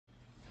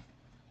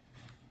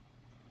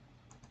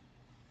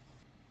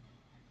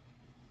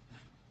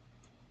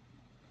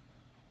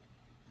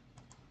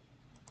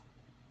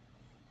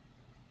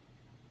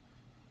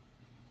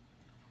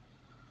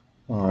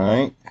All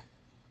right.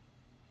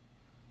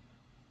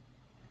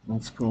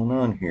 What's going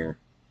on here?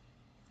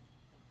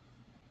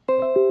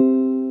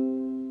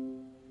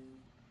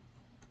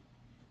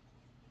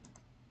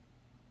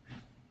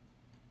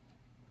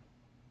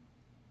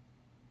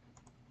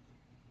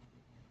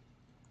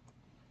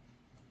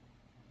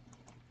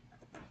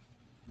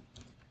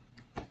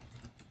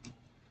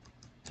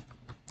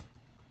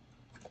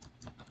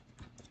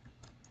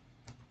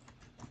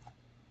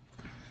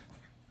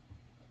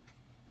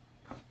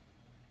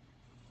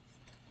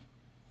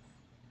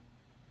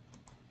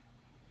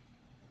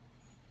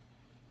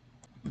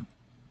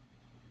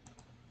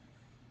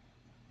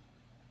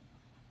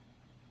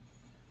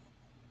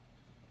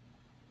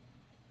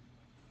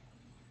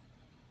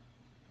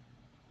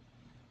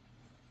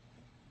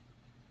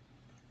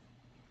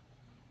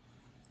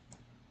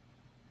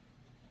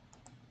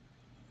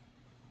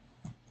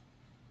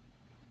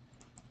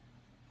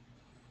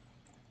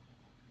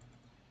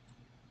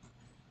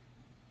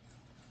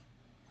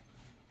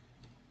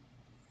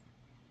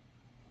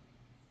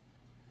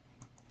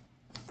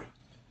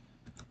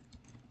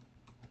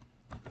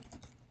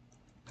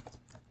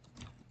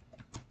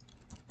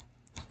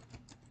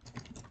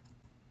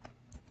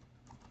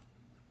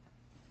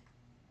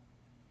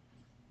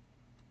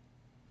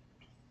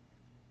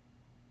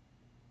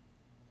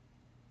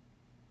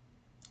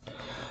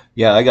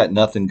 Yeah, I got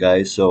nothing,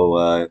 guys. So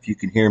if you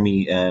can hear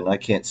me and I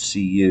can't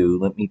see you,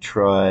 let me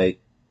try.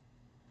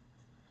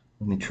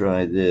 Let me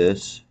try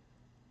this.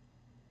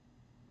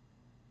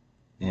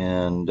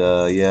 And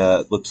yeah,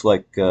 it looks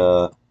like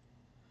I'm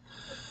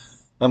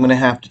gonna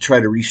have to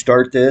try to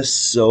restart this.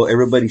 So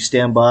everybody,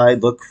 stand by.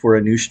 Look for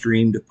a new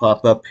stream to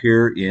pop up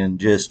here in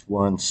just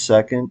 1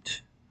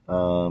 second.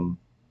 Um,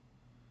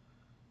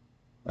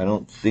 I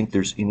don't think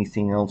there's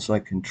anything else I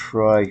can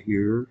try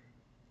here.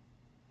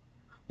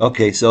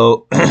 Okay,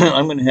 so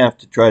I'm going to have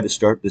to try to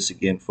start this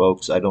again,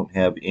 folks. I don't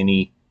have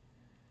any.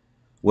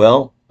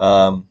 Well,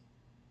 I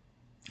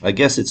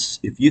guess it's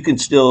if you can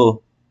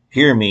still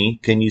hear me.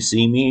 Can you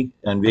see me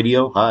on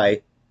video?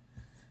 Hi.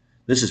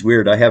 This is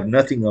weird. I have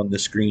nothing on the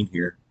screen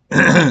here.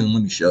 Let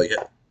me show you.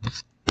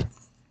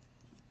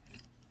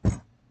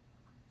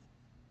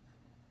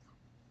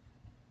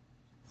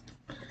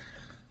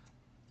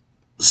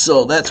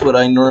 So that's what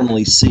I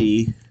normally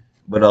see,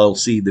 but I'll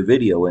see the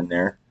video in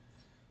there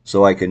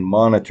so I can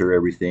monitor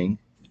everything.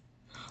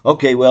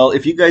 Okay, well,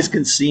 if you guys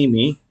can see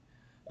me,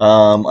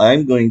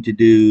 I'm going to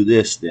do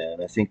this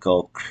then. I think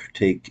I'll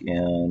take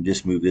and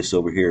just move this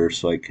over here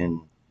so I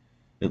can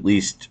at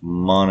least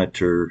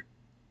monitor.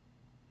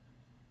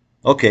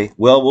 Okay,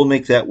 well, we'll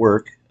make that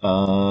work.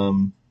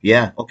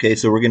 Yeah, okay,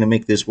 so we're going to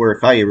make this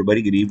work. Hi,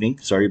 everybody. Good evening.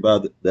 Sorry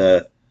about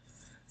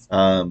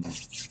um,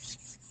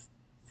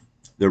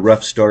 the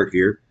rough start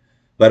here,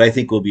 but I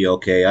think we'll be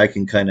okay. I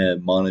can kind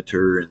of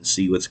monitor and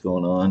see what's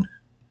going on.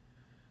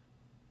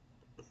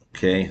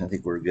 Okay, I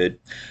think we're good.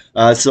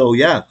 So,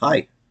 yeah,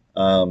 hi.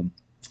 Um,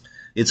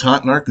 it's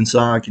hot in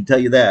Arkansas, I can tell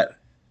you that.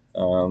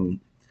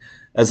 Um,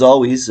 As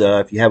always,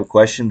 if you have a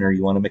question or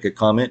you want to make a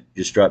comment,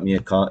 just drop me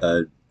a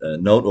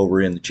note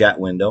over in the chat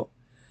window.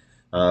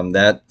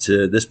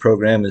 This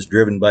program is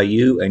driven by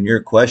you and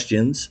your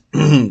questions,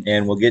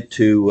 and we'll get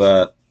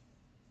to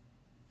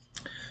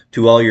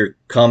all your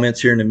comments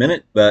here in a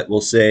minute. But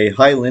we'll say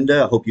hi,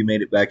 Linda. I hope you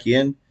made it back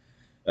in.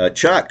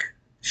 Chuck,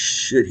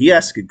 he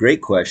asked a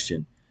great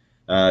question.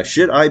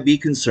 Should I be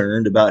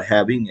concerned about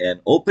having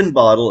an open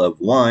bottle of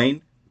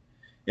wine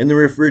in the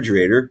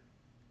refrigerator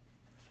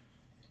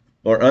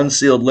or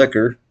unsealed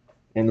liquor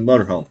in the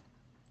motorhome?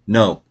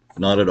 No,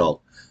 not at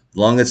all. As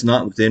long as it's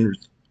not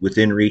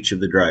within reach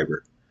of the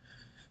driver.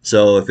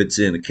 So if it's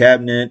in a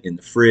cabinet, in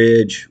the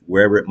fridge,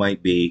 wherever it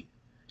might be,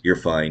 you're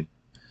fine.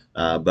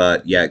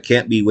 But yeah, it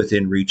can't be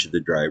within reach of the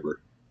driver.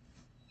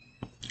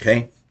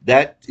 Okay,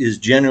 that is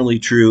generally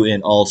true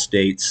in all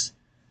states,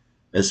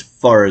 as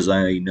far as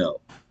I know.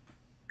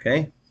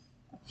 Okay,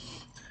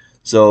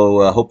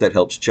 so I hope that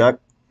helps, Chuck.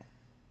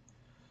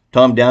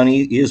 Tom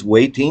Downey is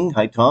waiting.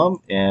 Hi,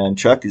 Tom. And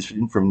Chuck is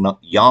from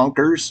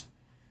Yonkers,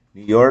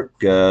 New York.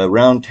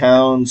 Round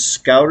Town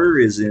Scouter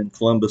is in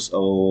Columbus,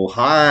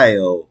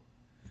 Ohio.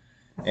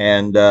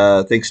 And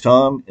thanks,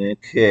 Tom.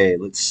 Okay,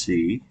 let's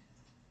see.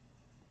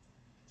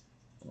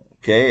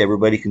 Okay,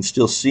 everybody can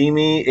still see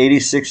me.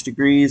 86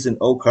 degrees in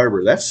Oak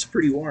Harbor. That's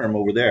pretty warm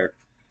over there.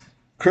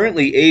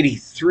 Currently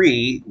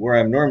 83 where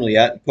I'm normally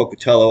at in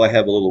Pocatello. I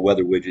have a little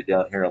weather widget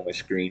down here on my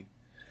screen.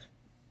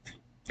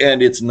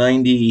 And it's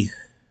 90.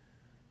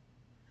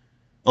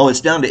 Oh, it's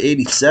down to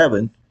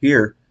 87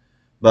 here,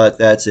 but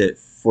that's at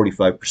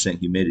 45%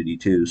 humidity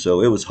too.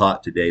 So it was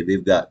hot today.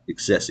 They've got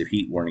excessive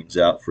heat warnings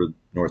out for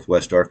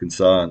northwest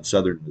Arkansas and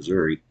southern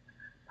Missouri,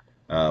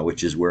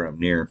 which is where I'm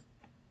near.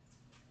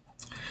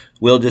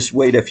 We'll just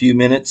wait a few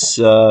minutes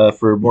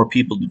for more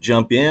people to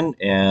jump in,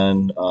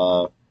 and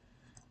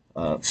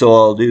so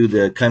I'll do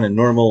the kind of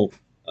normal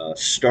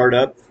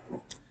startup,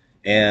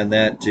 and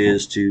that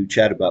is to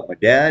chat about my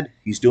dad.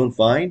 He's doing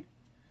fine.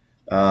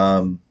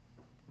 Um,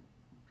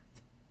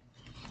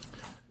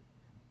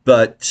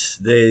 but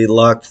they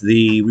locked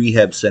the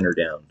rehab center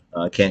down.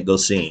 I can't go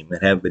see him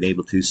and haven't been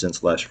able to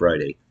since last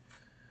Friday.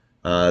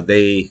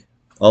 They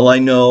all I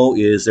know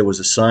is there was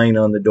a sign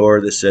on the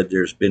door that said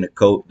there's been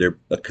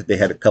they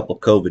had a couple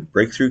COVID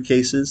breakthrough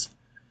cases,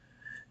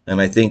 and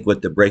I think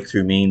what the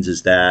breakthrough means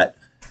is that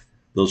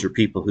those are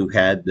people who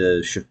had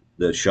the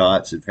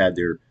shots, have had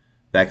their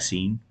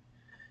vaccine,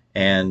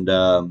 and they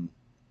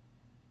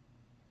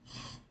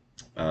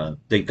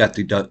got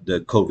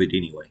the COVID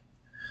anyway.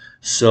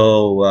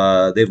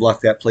 So they've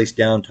locked that place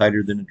down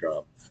tighter than a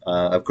drum.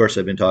 Of course,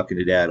 I've been talking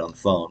to Dad on the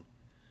phone,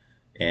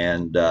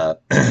 and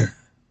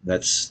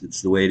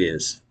it's the way it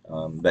is.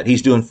 But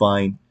he's doing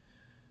fine,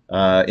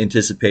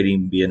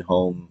 anticipating being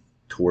home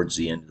towards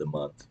the end of the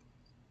month.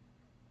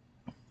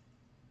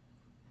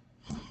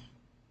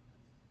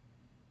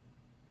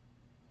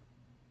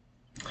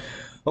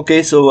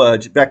 Okay, so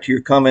back to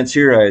your comments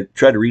here. I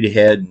try to read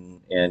ahead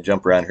and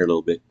jump around here a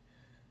little bit.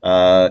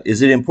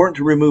 Is it important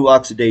to remove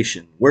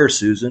oxidation? Where,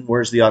 Susan?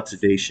 Where's the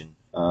oxidation?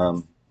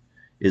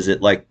 Is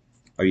it like,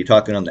 are you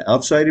talking on the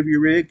outside of your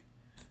rig?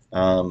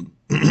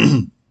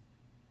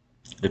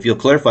 If you'll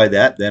clarify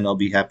that, then I'll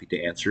be happy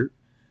to answer,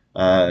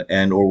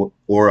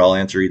 or I'll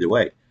answer either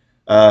way.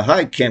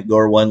 Hi, Camp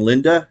Goer One,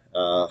 Linda.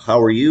 How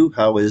are you?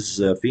 How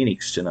is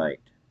Phoenix tonight?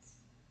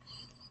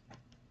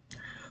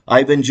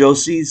 Ivan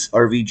Josie's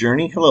RV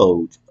Journey.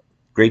 Hello.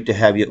 Great to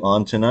have you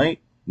on tonight.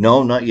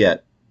 No, not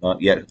yet.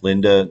 Not yet,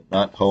 Linda.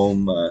 Not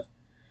home.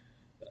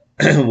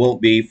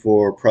 Won't be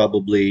for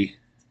probably,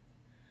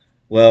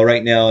 well,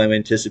 right now I'm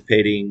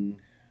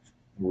anticipating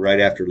right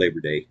after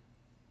Labor Day.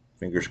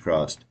 Fingers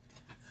crossed.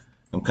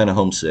 I'm kind of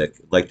homesick.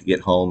 I'd like to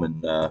get home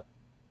and,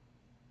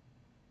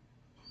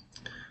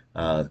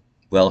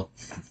 well,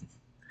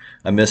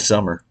 I miss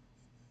summer.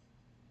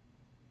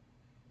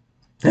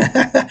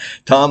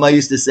 Tom, I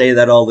used to say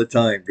that all the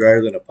time,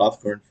 drier than a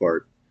popcorn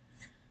fart.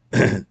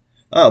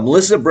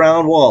 Melissa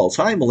Brown Walls.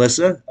 Hi,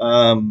 Melissa.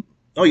 Oh,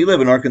 you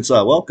live in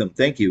Arkansas. Welcome.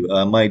 Thank you.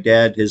 My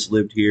dad has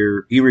lived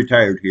here. He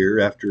retired here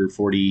after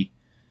 40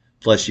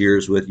 plus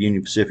years with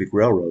Union Pacific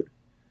Railroad.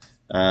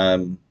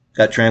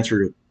 Got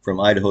transferred from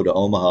Idaho to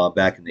Omaha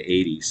back in the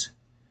 80s,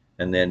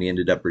 and then he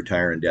ended up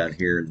retiring down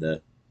here in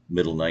the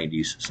middle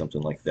 90s,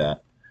 something like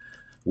that.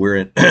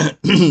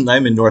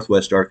 I'm in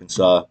northwest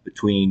Arkansas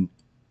between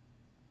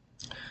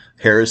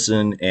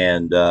Harrison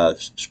and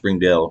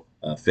Springdale,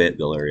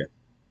 Fayetteville area.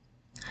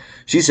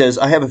 She says,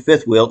 I have a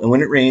fifth wheel, and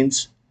when it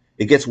rains,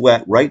 it gets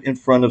wet right in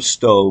front of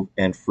stove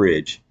and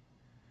fridge.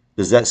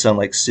 Does that sound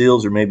like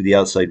seals or maybe the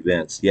outside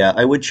vents? Yeah,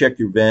 I would check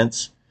your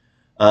vents.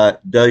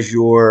 Does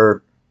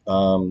your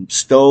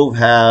stove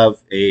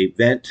have a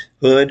vent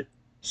hood?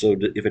 So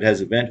if it has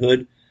a vent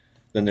hood,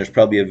 then there's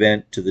probably a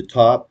vent to the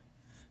top.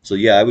 So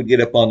yeah, I would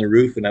get up on the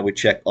roof and I would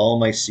check all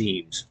my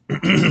seams.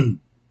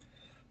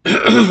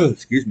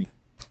 Excuse me.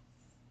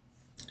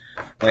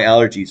 My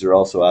allergies are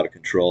also out of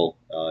control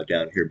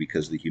down here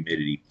because of the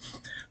humidity.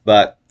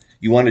 But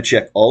you want to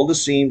check all the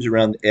seams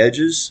around the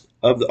edges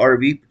of the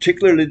RV,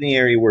 particularly in the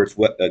area where it's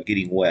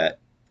getting wet.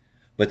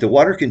 But the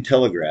water can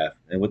telegraph,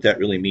 and what that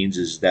really means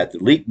is that the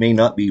leak may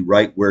not be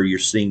right where you're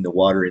seeing the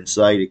water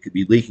inside. It could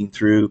be leaking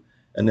through,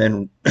 and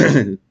then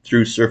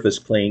through surface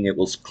cling, it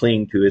will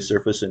cling to a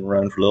surface and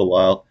run for a little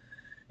while,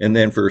 and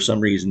then for some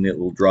reason it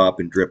will drop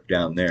and drip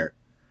down there.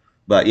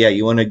 But yeah,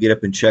 you want to get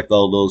up and check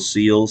all those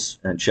seals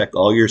and check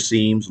all your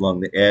seams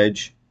along the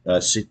edge,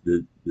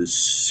 the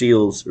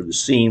seals, or the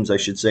seams, I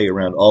should say,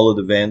 around all of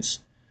the vents,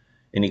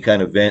 any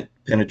kind of vent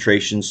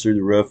penetrations through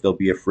the roof. There'll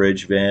be a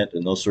fridge vent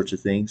and those sorts of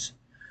things.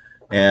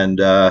 And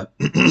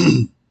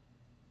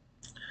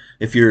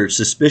if you're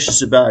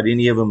suspicious about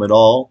any of them at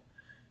all,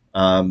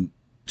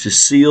 to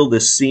seal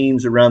the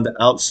seams around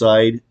the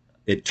outside,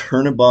 a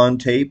Turnabond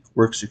tape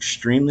works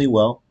extremely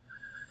well.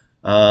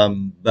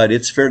 But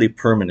it's fairly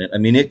permanent. I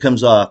mean, it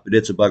comes off, but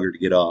it's a bugger to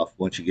get off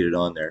once you get it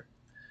on there.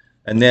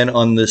 And then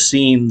on the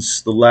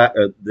seams,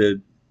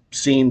 the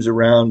seams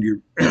around your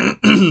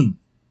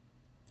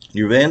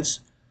your vents.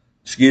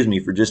 Excuse me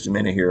for just a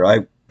minute here.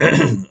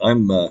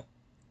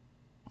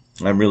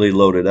 I'm really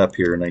loaded up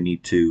here, and I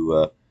need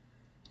to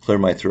clear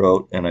my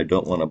throat, and I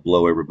don't want to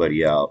blow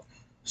everybody out.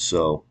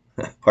 So,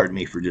 pardon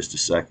me for just a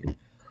second.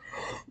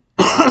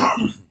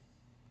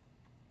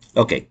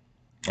 Okay,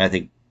 I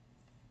think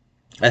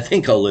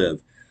I'll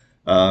live.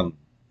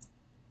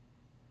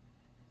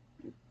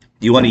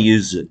 You want to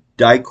use a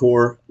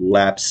Dicor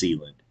lap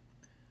sealant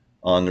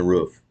on the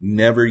roof.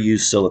 Never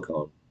use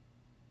silicone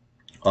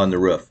on the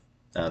roof.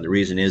 The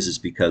reason is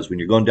because when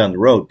you're going down the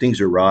road,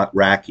 things are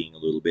racking a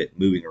little bit,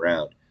 moving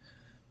around.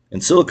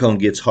 And silicone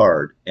gets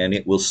hard, and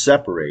it will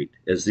separate.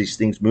 As these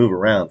things move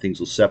around, things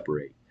will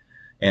separate.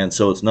 And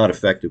so it's not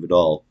effective at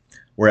all.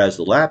 Whereas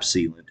the lap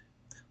sealant,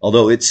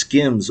 although it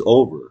skims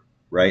over,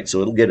 right,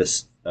 so it'll get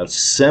a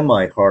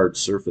semi-hard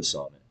surface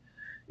on it.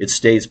 It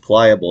stays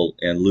pliable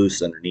and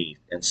loose underneath.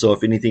 And so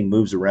if anything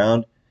moves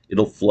around,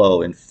 it'll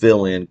flow and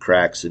fill in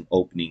cracks and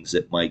openings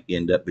that might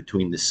end up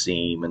between the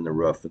seam and the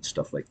roof and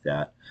stuff like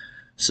that.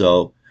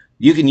 So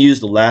you can use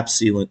the lap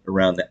sealant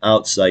around the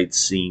outside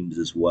seams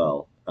as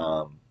well.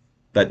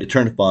 But the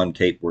Turnabond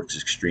tape works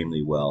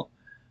extremely well.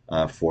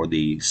 for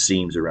the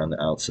seams around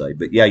the outside.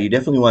 But yeah, you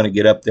definitely want to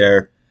get up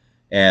there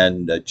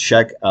and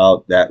check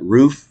out that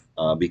roof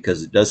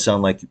because it does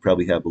sound like you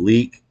probably have a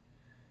leak.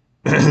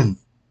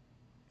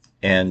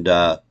 And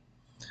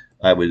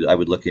I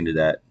would look into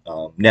that.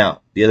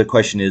 Now, the other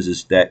question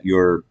is that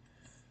your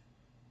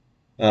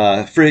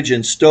fridge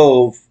and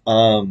stove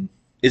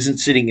isn't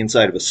sitting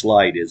inside of a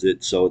slide, is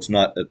it? So it's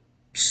not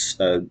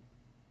a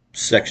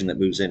section that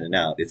moves in and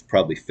out. It's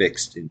probably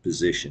fixed in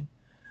position.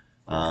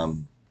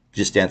 Um,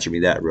 just answer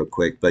me that real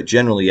quick. But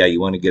generally, yeah, you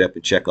want to get up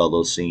and check all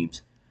those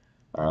seams.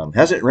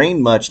 Hasn't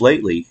rained much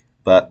lately,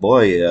 but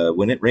boy,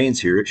 when it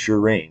rains here, it sure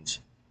rains.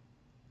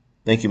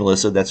 Thank you,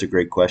 Melissa. That's a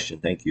great question.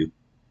 Thank you.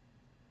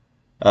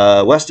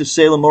 West of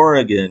Salem,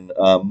 Oregon,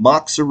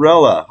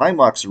 Mozzarella. Hi,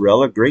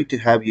 Mozzarella. Great to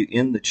have you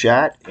in the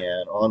chat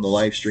and on the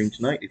live stream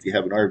tonight. If you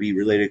have an RV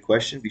related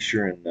question, be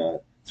sure and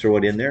throw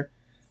it in there.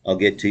 I'll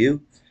get to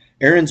you.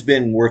 Aaron's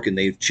been working.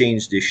 They've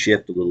changed his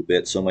shift a little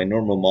bit. So my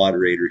normal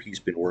moderator, he's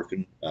been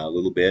working a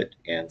little bit.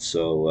 And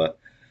so,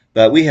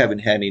 but we haven't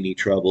had any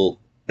trouble.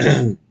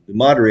 The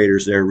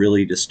moderators there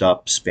really to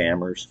stop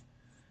spammers.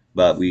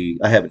 But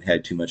I haven't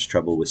had too much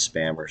trouble with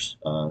spammers,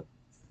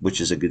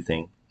 which is a good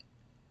thing.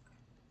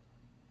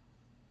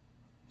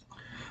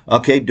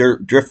 Okay,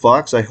 Drift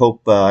Fox. I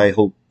hope I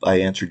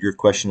answered your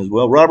question as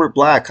well. Robert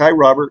Black. Hi,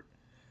 Robert.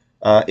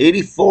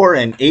 84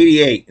 and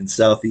 88 in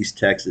Southeast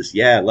Texas.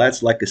 Yeah,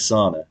 that's like a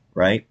sauna,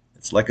 right?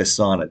 It's like a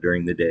sauna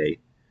during the day.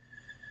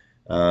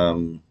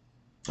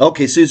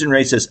 Okay, Susan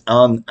Ray says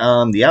on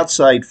the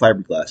outside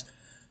fiberglass.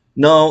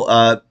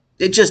 No,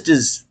 it just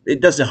is. It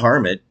doesn't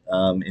harm it,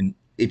 and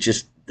it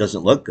just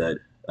doesn't look good.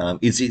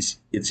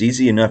 It's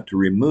easy enough to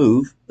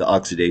remove the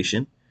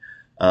oxidation.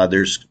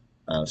 There's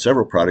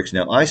several products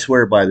now. I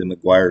swear by the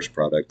McGuire's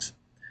products,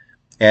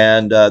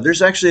 and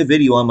there's actually a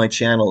video on my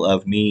channel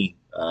of me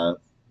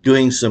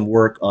doing some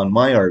work on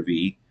my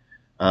RV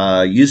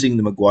using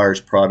the McGuire's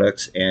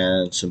products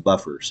and some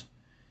buffers,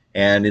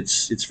 and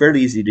it's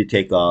fairly easy to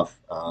take off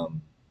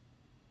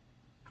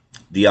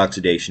the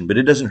oxidation, but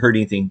it doesn't hurt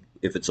anything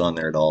if it's on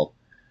there at all.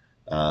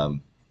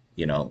 Um,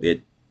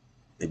 it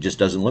just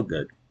doesn't look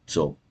good.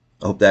 So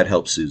I hope that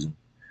helps, Susan.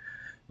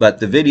 But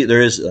the video,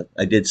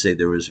 I did say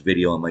there was a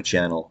video on my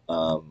channel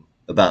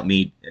about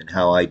me and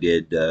how I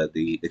did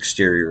the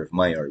exterior of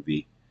my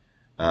RV.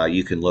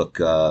 You can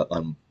look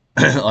on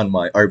on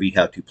my RV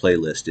how-to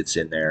playlist. It's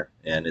in there,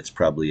 and it's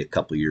probably a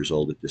couple years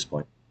old at this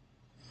point.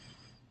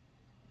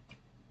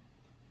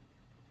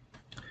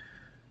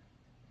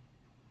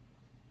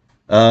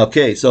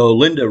 Okay, so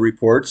Linda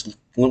reports.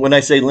 When I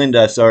say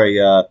Linda, sorry,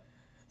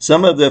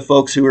 some of the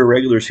folks who are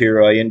regulars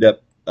here, I end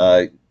up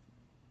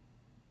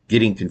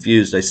getting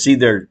confused. I see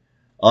their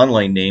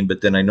online name,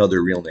 but then I know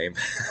their real name.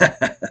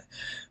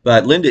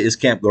 But Linda is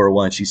Camp Goer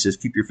 1. She says,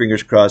 keep your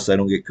fingers crossed I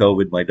don't get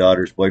COVID. My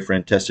daughter's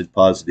boyfriend tested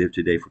positive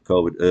today for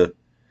COVID.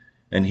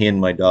 And he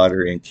and my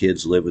daughter and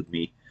kids live with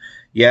me.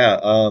 Yeah.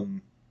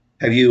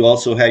 Have you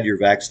also had your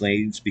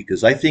vaccinations?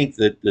 Because I think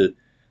that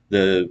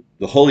the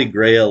holy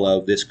grail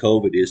of this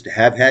COVID is to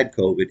have had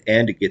COVID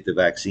and to get the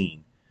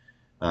vaccine.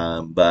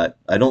 But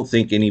I don't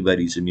think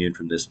anybody's immune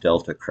from this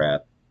Delta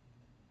crap.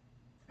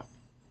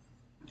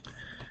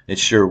 It's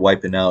sure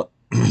wiping out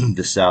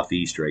the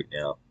Southeast right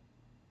now.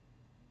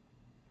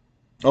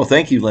 Oh,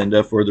 thank you,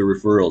 Linda, for the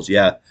referrals.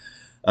 Yeah,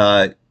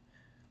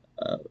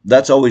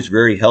 that's always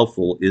very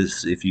helpful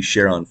is if you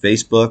share on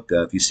Facebook.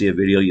 If you see a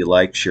video you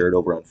like, share it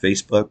over on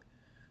Facebook.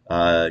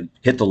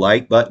 Hit the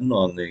like button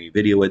on the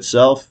video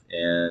itself,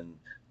 and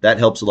that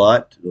helps a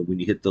lot. When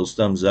you hit those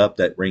thumbs up,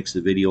 that ranks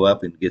the video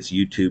up and gets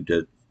YouTube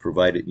to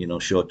provide it,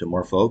 show it to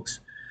more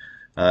folks.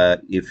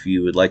 If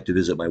you would like to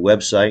visit my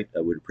website, I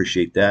would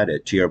appreciate that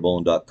at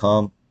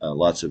trbolin.com.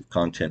 Lots of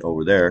content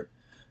over there.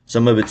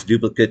 Some of it's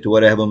duplicate to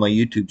what I have on my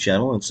YouTube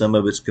channel, and some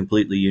of it's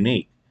completely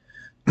unique.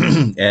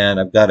 And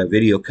I've got a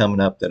video coming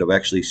up that I've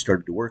actually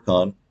started to work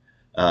on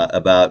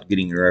about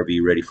getting your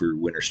RV ready for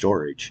winter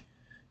storage.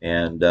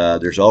 And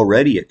there's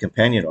already a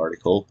companion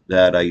article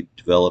that I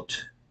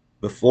developed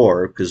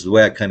before, because the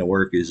way I kind of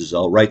work is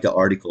I'll write the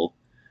article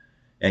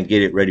and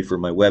get it ready for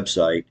my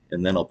website,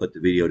 and then I'll put the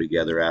video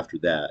together after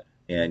that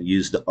and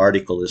use the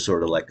article as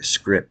sort of like a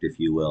script, if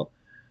you will,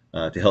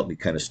 to help me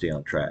kind of stay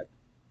on track.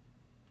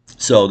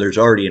 So there's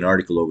already an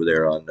article over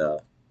there on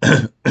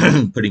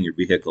putting your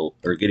vehicle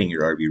or getting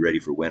your RV ready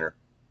for winter.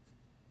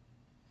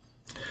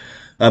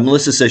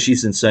 Melissa says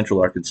she's in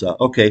Central Arkansas.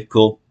 Okay,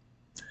 cool.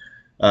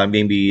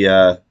 Maybe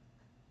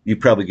you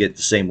probably get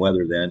the same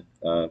weather then.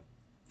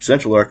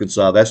 Central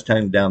Arkansas, that's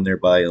kind of down there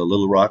by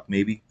Little Rock,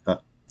 maybe.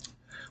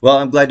 Well,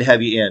 I'm glad to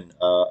have you in.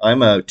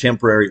 I'm a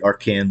temporary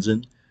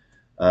Arkansan.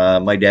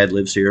 My dad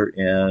lives here,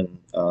 and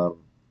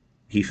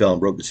he fell and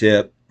broke his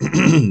hip,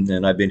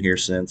 and I've been here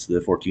since the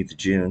 14th of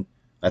June.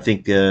 I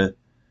think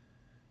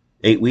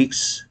 8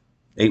 weeks.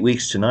 8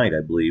 weeks tonight,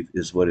 I believe,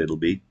 is what it'll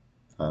be,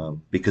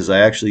 because I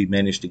actually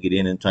managed to get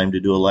in time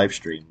to do a live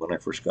stream when I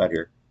first got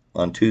here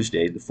on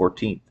Tuesday, the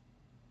 14th.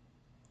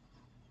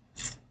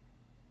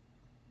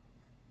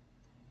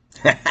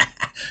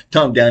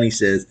 Tom Downey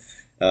says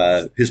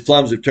his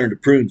plums have turned to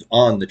prunes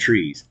on the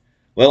trees.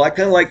 Well, I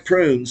kind of like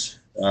prunes,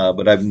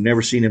 but I've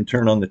never seen him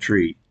turn on the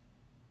tree.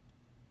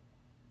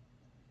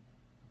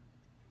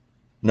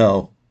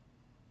 No,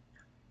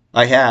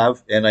 I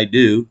have, and I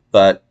do,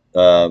 but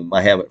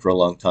I haven't for a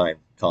long time,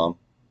 Tom.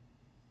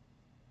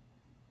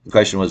 The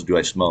question was, do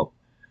I smoke?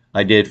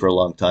 I did for a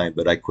long time,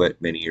 but I quit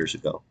many years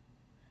ago.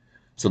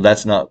 So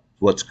that's not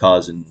what's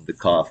causing the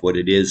cough. What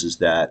it is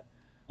that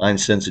I'm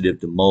sensitive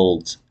to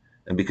molds,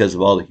 and because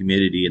of all the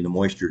humidity and the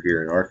moisture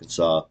here in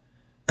Arkansas,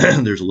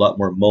 there's a lot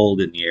more mold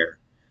in the air.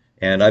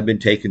 And I've been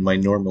taking my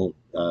normal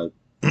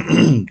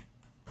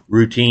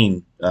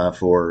routine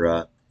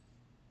for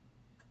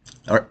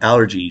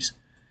allergies,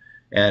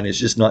 and it's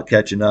just not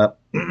catching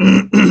up.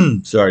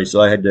 Sorry,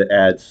 so I had to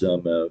add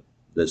some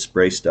the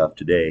spray stuff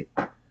today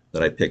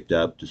that I picked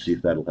up to see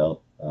if that'll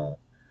help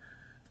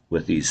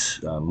with these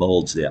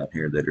molds down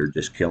here that are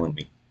just killing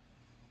me.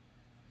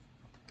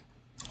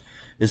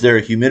 Is there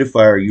a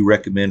humidifier you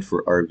recommend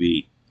for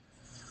RV?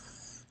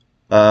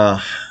 Uh,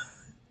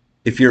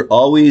 if you're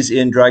always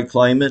in dry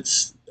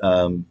climates,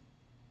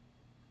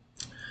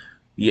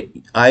 yeah,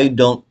 I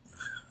don't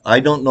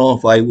know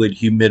if I would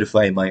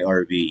humidify my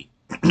RV.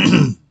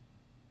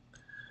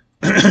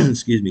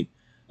 Excuse me,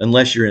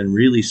 unless you're in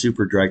really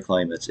super dry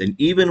climates. And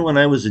even when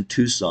I was in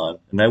Tucson,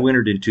 and I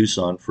wintered in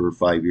Tucson for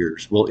 5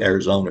 years, well,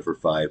 Arizona for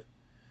 5,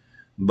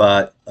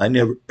 but I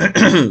never,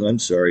 I'm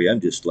sorry, I'm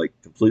just like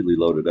completely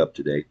loaded up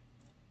today.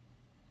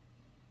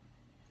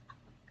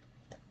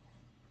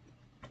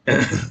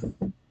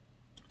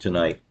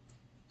 Tonight,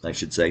 I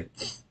should say.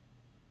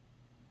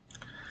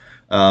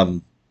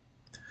 Um,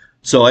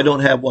 so I don't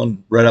have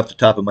one right off the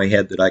top of my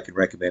head that I can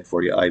recommend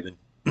for you, Ivan.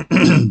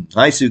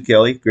 Hi, Sue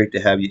Kelly. Great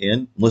to have you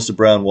in. Melissa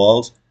Brown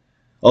Walls.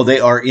 Oh, they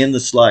are in the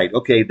slide.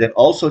 Okay, then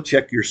also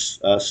check your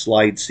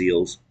slide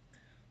seals.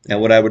 And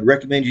what I would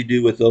recommend you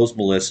do with those,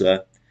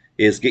 Melissa,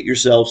 is get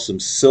yourself some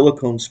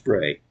silicone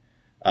spray,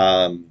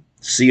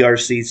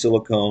 CRC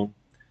silicone,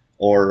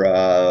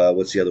 or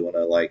what's the other one I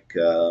like?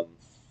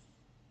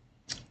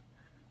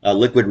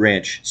 Liquid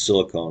Wrench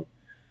silicone.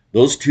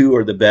 Those two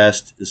are the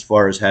best as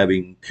far as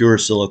having pure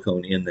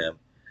silicone in them.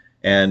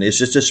 And it's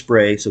just a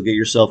spray, so get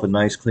yourself a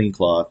nice clean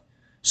cloth.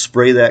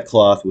 Spray that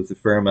cloth with a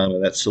fair amount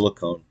of that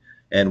silicone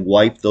and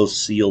wipe those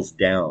seals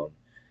down.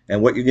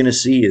 And what you're going to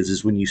see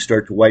is when you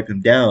start to wipe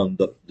them down,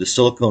 the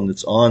silicone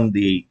that's on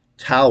the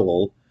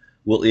towel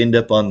will end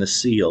up on the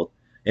seal.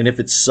 And if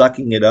it's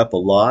sucking it up a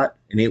lot,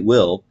 and it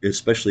will,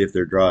 especially if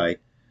they're dry,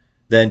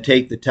 then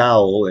take the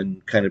towel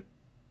and kind of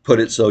put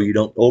it so you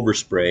don't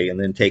overspray, and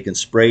then take and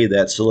spray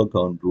that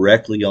silicone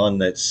directly on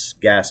that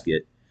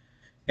gasket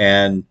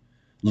and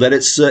let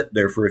it sit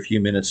there for a few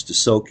minutes to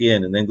soak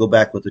in, and then go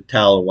back with the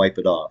towel and wipe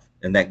it off.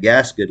 And that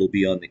gasket will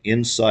be on the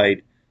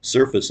inside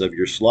surface of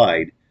your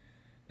slide.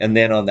 And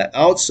then on the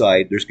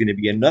outside, there's going to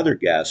be another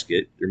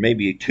gasket. There may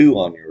be two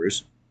on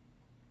yours.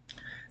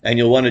 And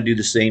you'll want to do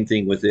the same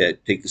thing with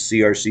it. Take the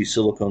CRC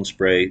silicone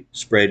spray,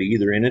 spread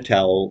either in a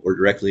towel or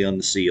directly on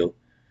the seal,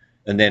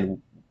 and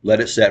then let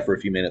it set for a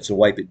few minutes and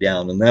wipe it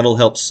down. And that'll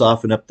help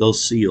soften up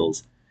those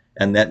seals.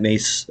 And that may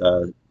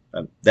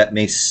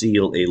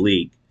seal a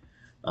leak.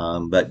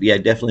 But yeah,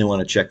 definitely want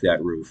to check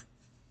that roof.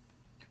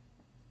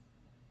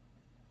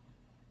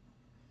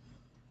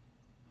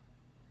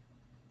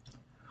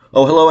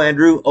 Oh, hello,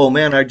 Andrew. Oh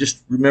man, I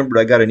just remembered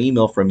I got an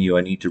email from you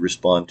I need to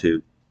respond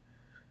to.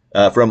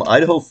 From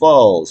Idaho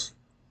Falls.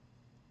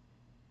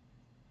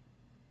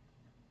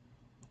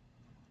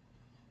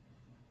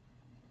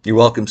 You're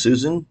welcome,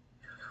 Susan.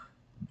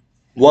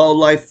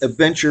 Wildlife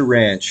Adventure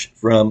Ranch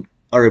from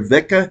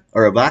Aravaca,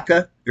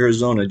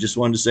 Arizona. Just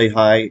wanted to say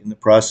hi in the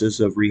process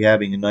of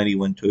rehabbing a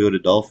 91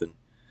 Toyota Dolphin.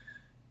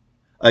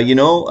 You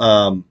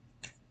know,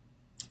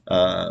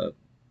 uh,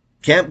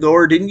 Camp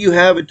Goer, didn't you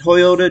have a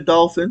Toyota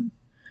Dolphin?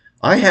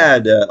 I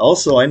had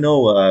also, I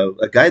know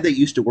a guy that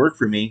used to work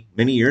for me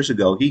many years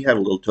ago. He had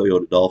a little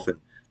Toyota Dolphin.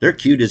 They're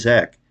cute as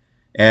heck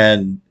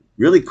and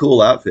really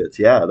cool outfits.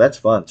 Yeah, that's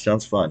fun.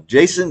 Sounds fun.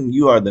 Jason,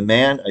 you are the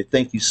man. I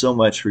thank you so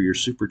much for your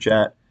super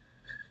chat.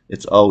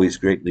 It's always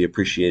greatly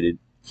appreciated.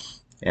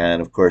 And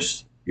of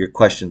course, your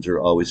questions are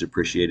always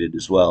appreciated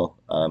as well.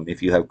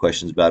 If you have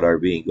questions about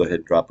RVing, go ahead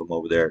and drop them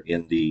over there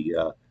in the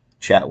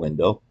chat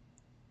window.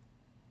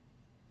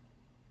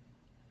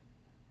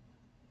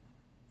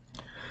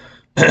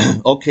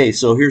 Okay,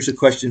 so here's a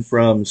question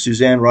from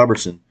Suzanne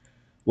Robertson.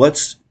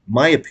 What's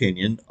my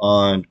opinion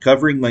on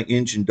covering my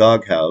engine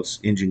doghouse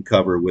engine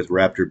cover with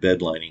Raptor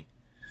bed lining?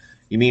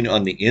 You mean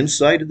on the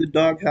inside of the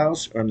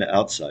doghouse or on the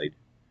outside?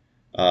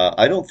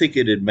 I don't think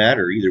it'd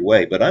matter either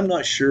way, but I'm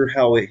not sure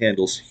how it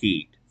handles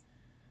heat.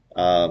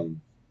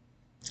 Um,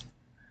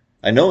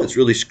 I know it's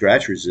really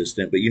scratch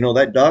resistant, but you know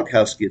that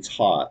doghouse gets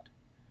hot,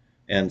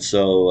 and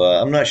so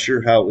I'm not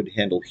sure how it would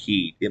handle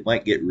heat. It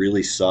might get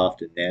really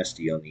soft and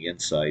nasty on the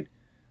inside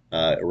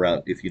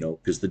around if you know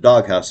because the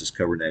doghouse is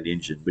covering that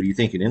engine. But are you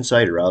thinking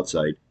inside or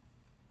outside?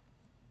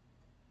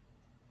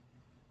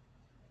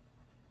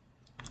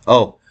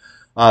 Oh,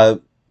 uh,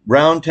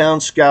 Round Town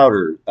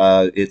Scouter.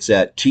 It's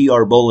at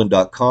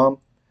trbolin.com.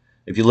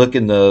 If you look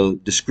in the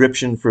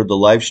description for the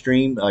live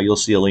stream, you'll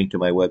see a link to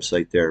my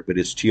website there. But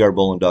it's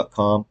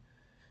trbolin.com,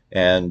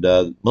 and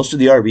most of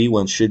the RV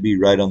ones should be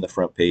right on the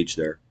front page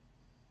there.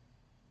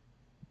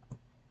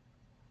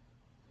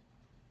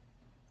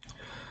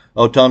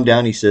 Oh, Tom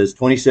Downey says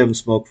 27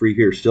 smoke free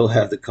here. Still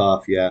have the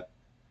cough. Yeah.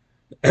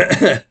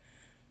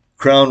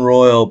 Crown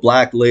Royal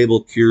Black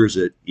Label cures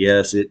it.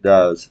 Yes, it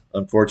does.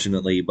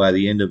 Unfortunately, by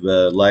the end of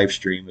a live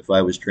stream, if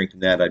I was drinking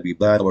that, I'd be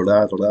blah, blah,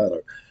 blah, blah, blah.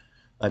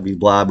 I'd be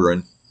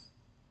blabbering.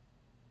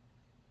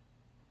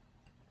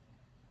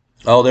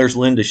 Oh, there's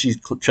Linda. She's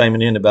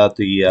chiming in about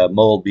the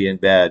mold being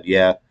bad.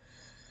 Yeah.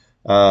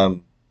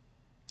 Um,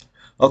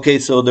 okay,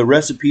 so the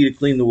recipe to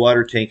clean the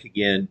water tank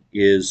again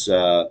is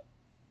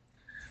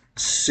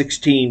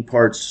 16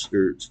 parts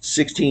or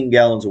 16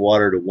 gallons of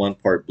water to 1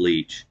 part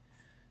bleach.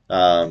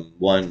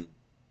 One,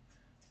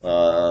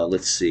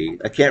 let's see,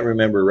 I can't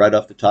remember right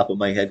off the top of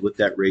my head what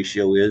that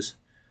ratio is,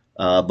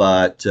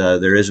 but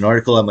there is an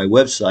article on my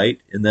website,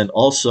 and then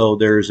also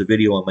there's a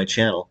video on my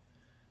channel.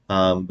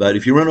 But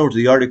if you run over to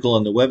the article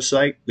on the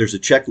website, there's a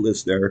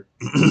checklist there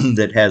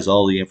that has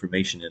all the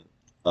information in,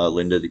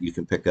 Linda, that you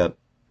can pick up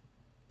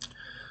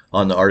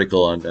on the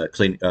article on on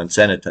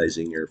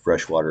sanitizing your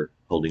freshwater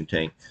holding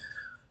tank.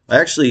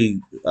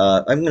 Actually,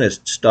 I'm going to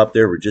stop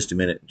there for just a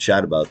minute and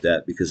chat about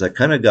that because I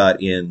kind of got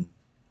in,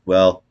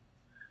 well,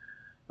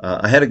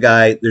 I had a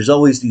guy, there's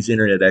always these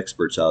internet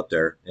experts out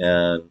there,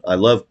 and I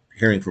love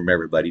hearing from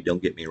everybody,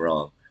 don't get me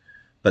wrong.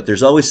 But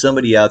there's always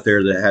somebody out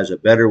there that has a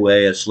better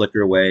way, a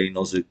slicker way,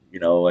 knows a,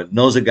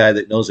 knows a guy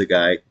that knows a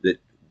guy that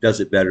does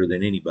it better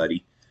than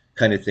anybody,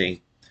 kind of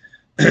thing.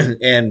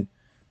 And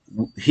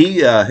he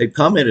had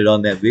commented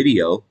on that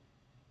video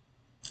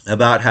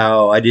about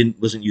how I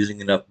wasn't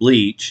using enough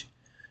bleach,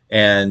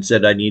 and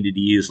said I needed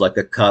to use like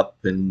a cup,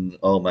 and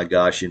oh my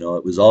gosh, it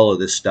was all of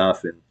this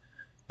stuff. And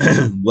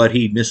what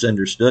he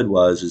misunderstood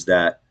is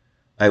that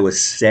I was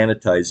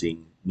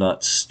sanitizing,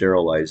 not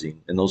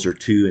sterilizing, and those are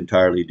two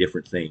entirely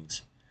different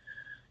things.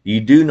 You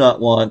do not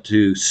want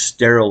to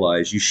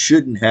sterilize. You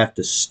shouldn't have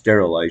to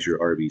sterilize your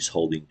RV's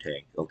holding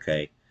tank,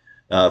 okay?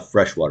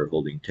 Freshwater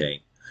holding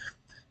tank.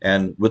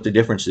 And what the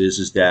difference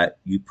is that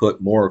you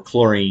put more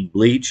chlorine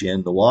bleach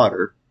in the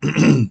water,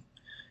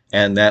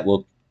 and that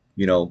will,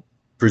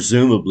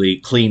 presumably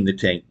clean the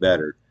tank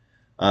better.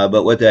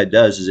 But what that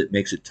does is it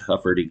makes it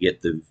tougher to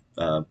get the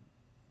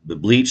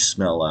bleach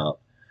smell out.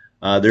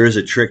 There is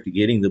a trick to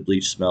getting the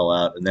bleach smell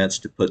out, and that's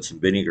to put some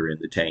vinegar in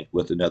the tank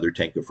with another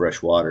tank of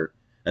fresh water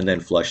and then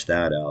flush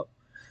that out.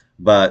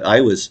 But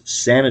I was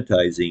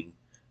sanitizing,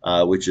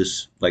 which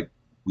is like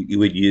you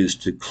would use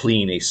to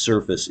clean a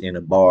surface in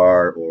a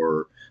bar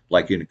or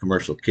like in a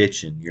commercial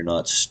kitchen. You're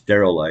not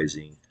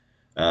sterilizing.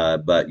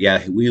 But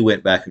yeah, we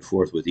went back and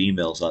forth with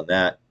emails on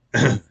that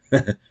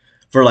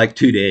for like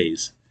 2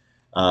 days.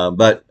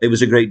 But it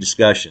was a great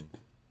discussion.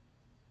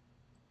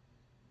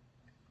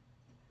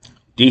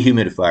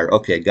 Dehumidifier.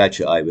 Okay,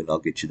 gotcha, Ivan. I'll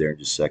get you there in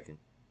just a second.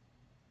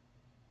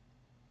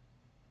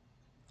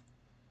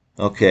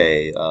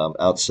 Okay,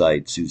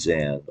 outside,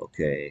 Suzanne.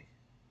 Okay.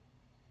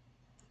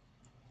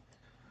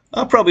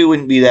 Probably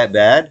wouldn't be that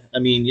bad. I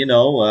mean,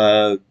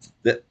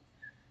 that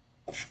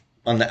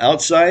on the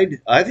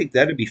outside, I think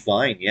that'd be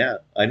fine. Yeah,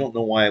 I don't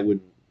know why I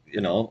wouldn't.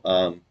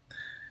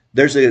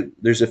 There's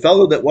a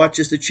fellow that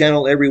watches the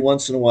channel every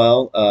once in a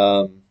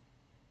while.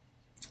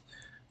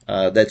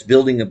 That's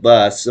building a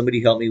bus.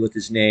 Somebody help me with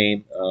his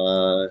name.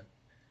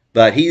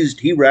 But he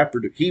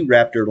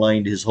raptor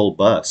lined his whole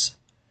bus,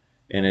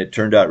 and it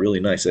turned out really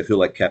nice. I feel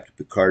like Captain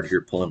Picard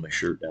here pulling my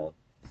shirt down.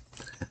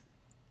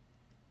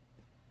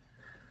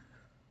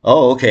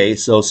 Oh, okay.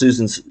 So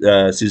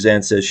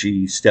Suzanne says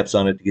she steps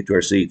on it to get to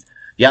our seats.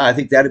 Yeah, I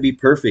think that'd be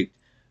perfect.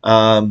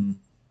 I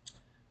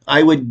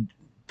would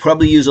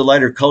probably use a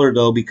lighter color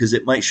though because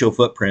it might show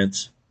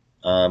footprints.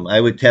 I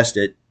would test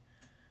it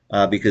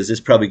because it's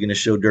probably going to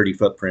show dirty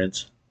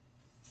footprints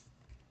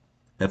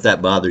if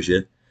that bothers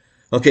you.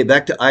 Okay,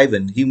 back to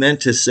Ivan. He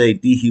meant to say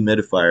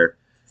dehumidifier.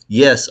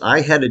 Yes,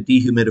 I had a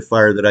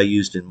dehumidifier that I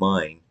used in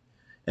mine,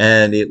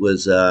 and it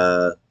was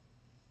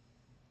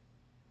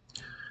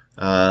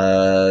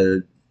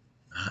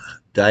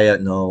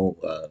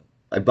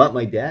I bought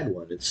my dad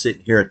one. It's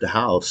sitting here at the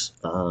house.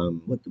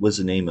 What was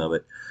the name of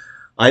it?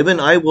 Ivan,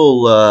 I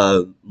will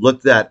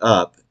look that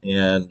up,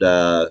 and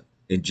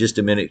in just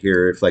a minute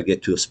here, if I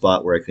get to a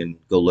spot where I can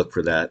go look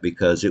for that,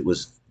 because it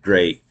was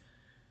great.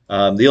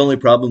 The only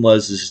problem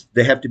is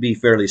they have to be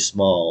fairly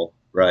small,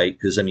 right?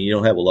 Because I mean, you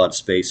don't have a lot of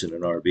space in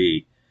an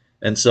RV,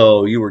 and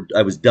so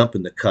I was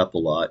dumping the cup a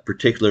lot,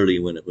 particularly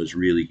when it was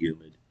really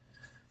humid.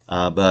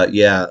 But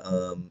yeah,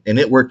 and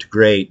it worked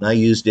great. And I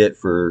used it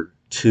for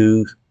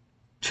two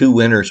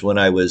winters when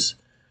I was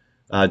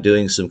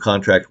doing some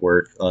contract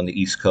work on the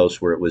East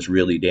Coast where it was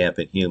really damp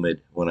and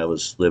humid when I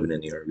was living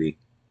in the RV.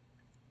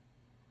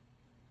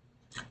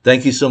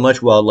 Thank you so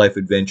much, Wildlife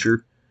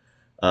Adventure.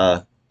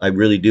 I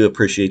really do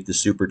appreciate the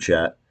super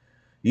chat.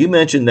 You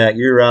mentioned that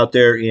you're out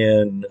there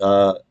in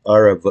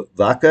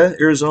Aravaca,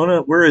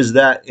 Arizona. Where is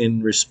that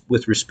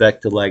with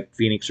respect to like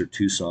Phoenix or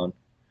Tucson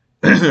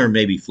or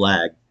maybe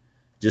Flag?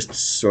 just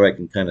so I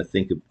can kind of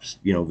think of,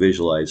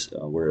 visualize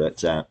where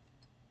that's at.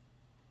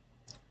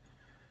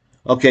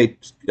 Okay,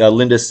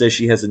 Linda says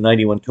she has a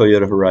 91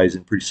 Toyota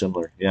Horizon, pretty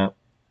similar. Yeah,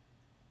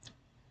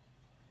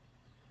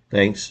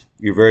 thanks.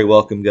 You're very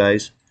welcome,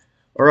 guys.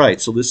 All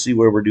right, so let's see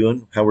where we're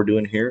doing, how we're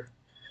doing here.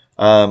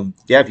 Yeah,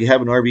 if you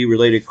have an RV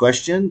related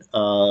question,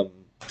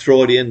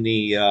 throw it in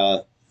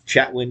the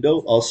chat window.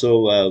 Also,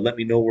 let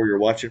me know where you're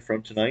watching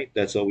from tonight.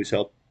 That's always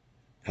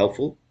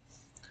helpful.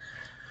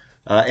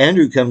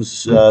 Andrew comes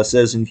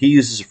says, and he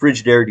uses a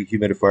Frigidaire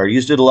dehumidifier.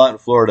 Used it a lot in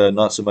Florida,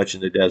 not so much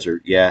in the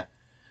desert. Yeah,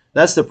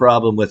 that's the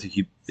problem with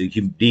the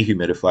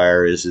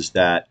dehumidifier is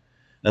that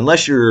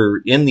unless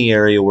you're in the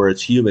area where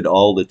it's humid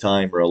all the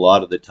time or a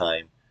lot of the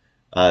time,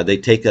 they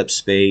take up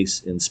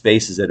space, and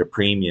space is at a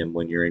premium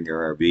when you're in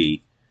your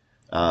RV.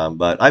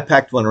 But I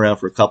packed one around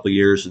for a couple of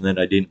years, and then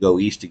I didn't go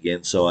east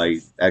again, so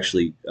I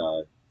actually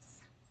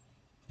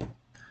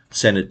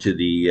sent it to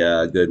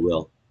the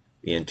Goodwill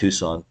in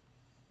Tucson.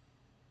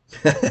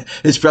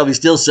 It's probably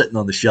still sitting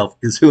on the shelf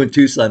because who in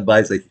Tucson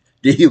buys a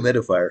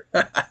dehumidifier?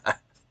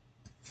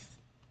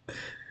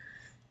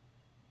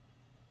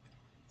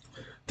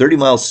 30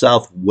 miles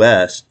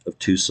southwest of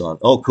Tucson.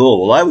 Oh,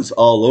 cool. Well, I was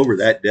all over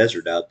that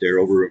desert out there,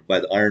 over by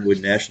the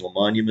Ironwood National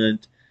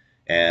Monument,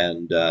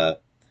 and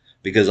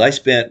because I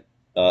spent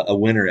a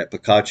winter at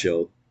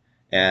Picacho,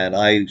 and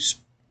I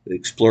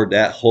explored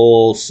that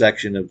whole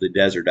section of the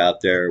desert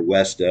out there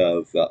west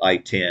of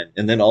I-10,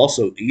 and then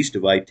also east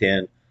of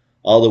I-10,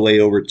 all the way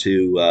over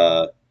to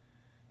well,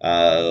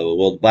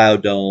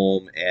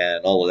 Biodome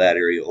and all of that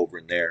area over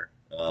in there.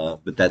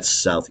 But that's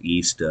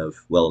southeast of,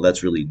 well,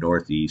 that's really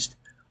northeast.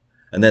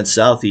 And then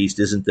southeast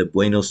isn't the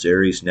Buenos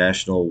Aires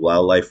National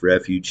Wildlife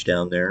Refuge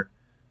down there.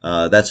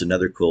 That's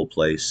another cool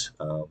place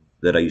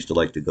that I used to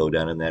like to go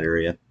down in that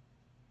area.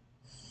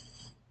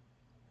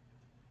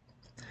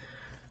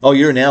 Oh,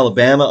 you're in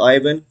Alabama,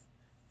 Ivan?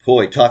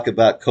 Boy, talk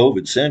about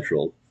COVID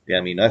Central. Yeah,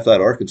 I mean, I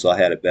thought Arkansas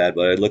had it bad,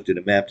 but I looked at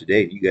a map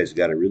today and you guys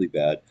got it really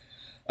bad.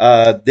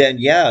 Then,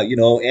 yeah,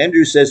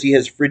 Andrew says he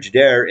has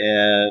Frigidaire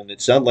and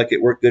it sounded like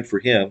it worked good for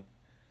him.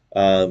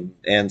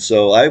 And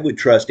so I would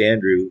trust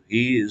Andrew.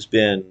 He has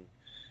been,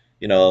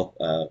 you know,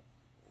 uh,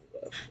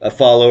 a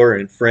follower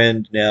and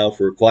friend now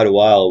for quite a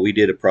while. We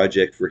did a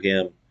project for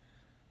him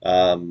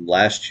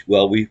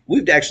well,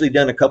 we've actually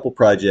done a couple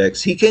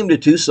projects. He came to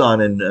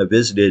Tucson and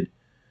visited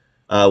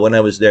when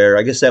I was there.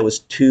 I guess that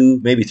was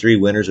maybe 3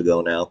 winters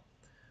ago now.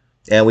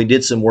 And we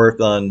did some work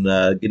on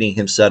getting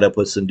him set up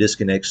with some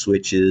disconnect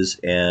switches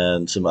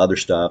and some other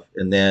stuff.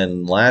 And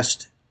then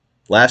last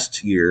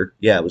year,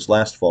 yeah, it was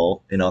last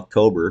fall in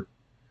October,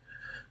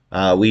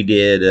 we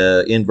did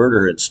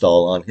inverter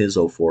install on his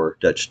 '04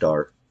 Dutch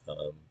Star.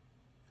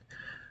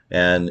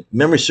 And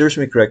memory serves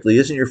me correctly,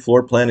 isn't your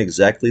floor plan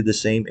exactly the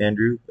same,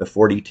 Andrew? A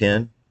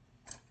 4010?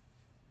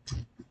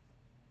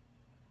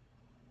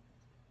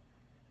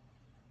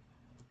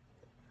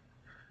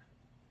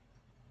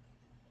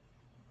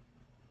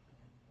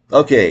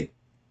 Okay.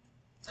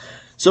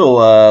 So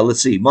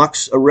let's see.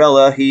 Mox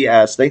Arella, he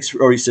asks,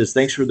 he says,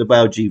 thanks for the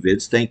BioG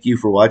vids. Thank you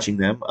for watching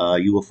them.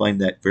 You will find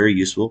that very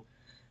useful.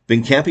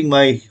 Been camping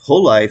my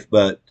whole life,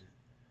 but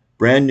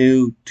brand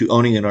new to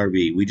owning an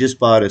RV. We just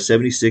bought a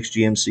 76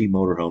 GMC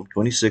motorhome,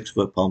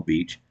 26-foot Palm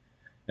Beach,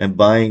 and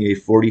buying a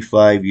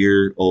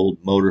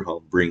 45-year-old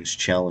motorhome brings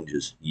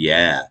challenges.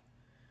 Yeah,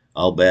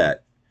 I'll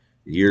bet.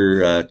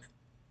 Your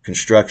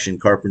construction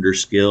carpenter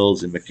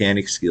skills and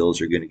mechanic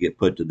skills are going to get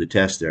put to the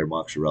test there,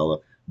 Mozzarella.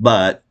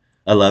 But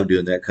I love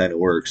doing that kind of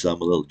work, so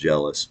I'm a little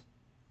jealous.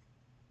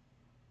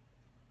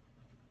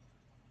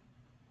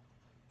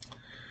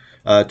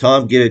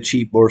 Tom, get a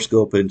cheap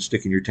borescope and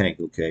stick in your tank.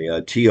 Okay.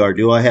 TR,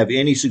 do I have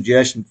any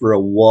suggestion for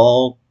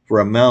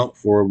a mount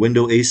for a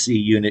window AC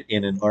unit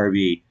in an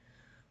RV?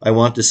 I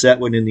want to set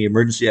one in the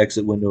emergency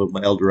exit window of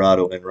my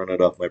Eldorado and run it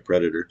off my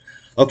Predator.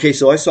 Okay,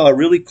 so I saw a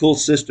really cool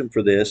system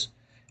for this,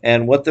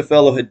 and what the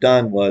fellow had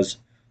done was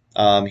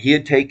he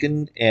had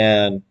taken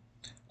and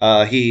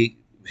he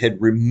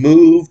had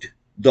removed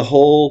the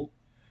whole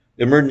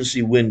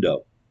emergency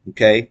window.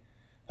 Okay,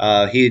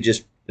 he had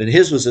just, and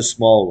his was a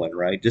small one,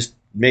 right? Just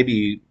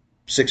maybe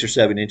 6 or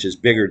 7 inches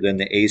bigger than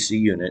the AC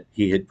unit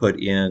he had put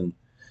in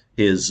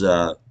his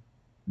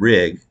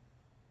rig.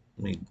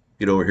 Let me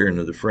get over here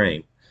into the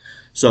frame.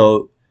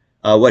 So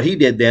what he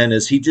did then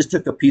is he just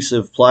took a piece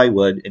of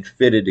plywood and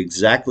fitted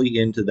exactly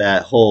into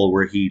that hole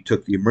where he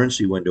took the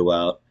emergency window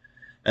out.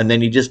 And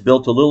then he just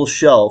built a little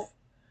shelf,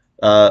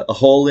 a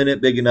hole in it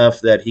big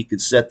enough that he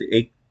could set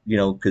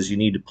because you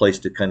need a place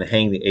to kind of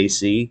hang the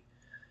AC.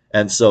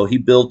 And so he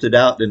built it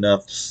out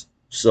enough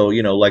so,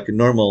 like a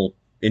normal,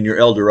 in your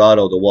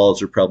Eldorado, the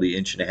walls are probably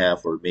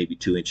 1.5 or maybe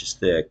 2 inches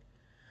thick.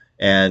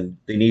 And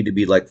they need to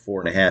be like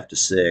 4.5 to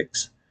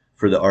 6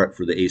 for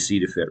the AC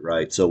to fit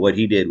right. So what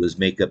he did was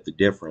make up the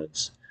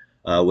difference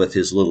with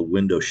his little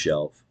window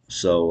shelf.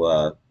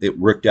 So it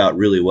worked out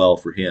really well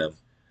for him.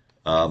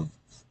 And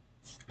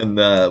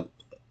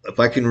if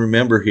I can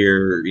remember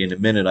here in a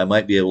minute, I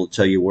might be able to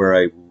tell you where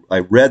I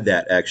read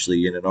that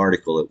actually in an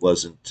article. It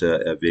wasn't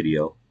a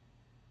video.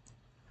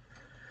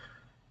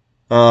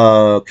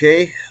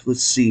 Okay,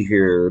 let's see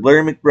here.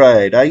 Larry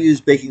McBride. I use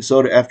baking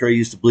soda after I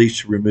use the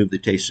bleach to remove the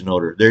taste and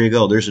odor. There you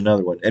go. There's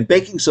another one. And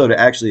baking soda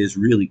actually is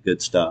really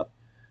good stuff.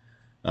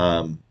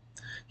 Um,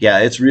 yeah,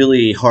 it's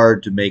really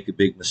hard to make a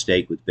big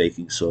mistake with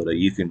baking soda.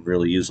 You can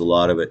really use a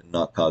lot of it and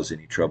not cause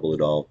any trouble at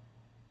all.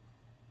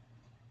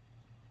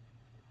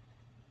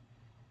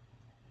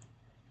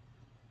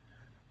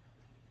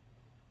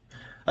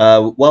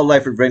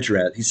 Wildlife Adventure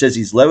Rat. He says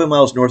he's 11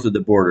 miles north of the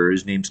border.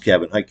 His name's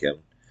Kevin. Hi,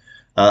 Kevin.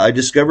 I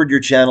discovered your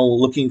channel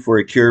looking for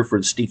a cure for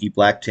the stinky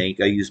black tank.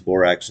 I use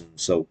borax, and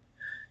so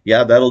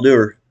yeah, that'll do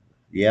her.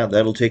 Yeah,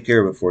 that'll take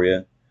care of it for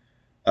you.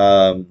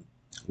 Um,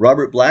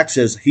 Robert Black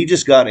says he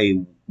just got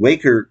a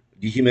Waker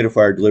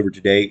dehumidifier delivered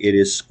today. It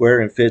is square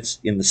and fits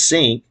in the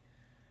sink,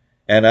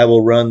 and I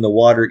will run the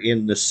water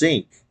in the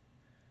sink.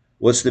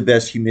 What's the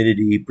best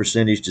humidity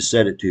percentage to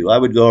set it to? I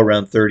would go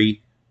around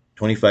 30,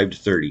 25 to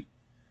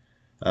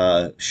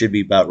 30. Should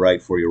be about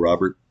right for you,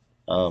 Robert.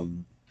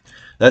 Um,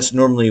 that's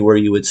normally where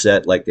you would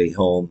set like a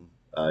home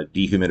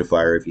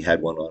dehumidifier if you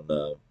had one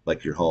on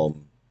like your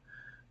home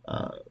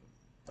uh,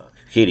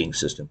 heating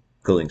system,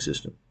 cooling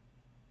system.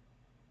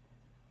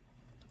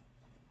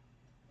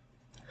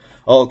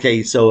 Oh,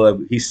 okay, so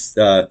he's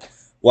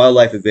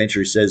Wildlife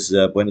Adventure says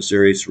Buenos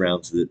Aires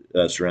surrounds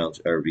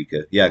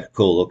Arvica. Yeah,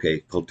 cool.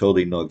 Okay, cool.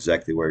 Totally know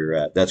exactly where you're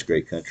at. That's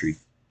great country.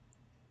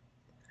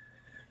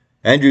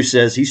 Andrew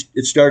says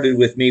it started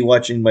with me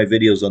watching my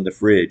videos on the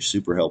fridge.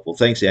 Super helpful.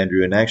 Thanks,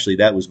 Andrew. And actually,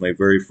 that was my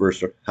very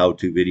first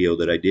how-to video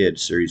that I did,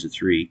 series of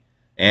three.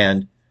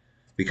 And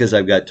because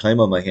I've got time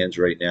on my hands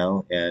right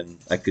now and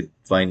I could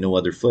find no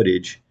other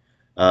footage,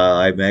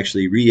 I'm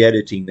actually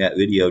re-editing that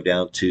video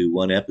down to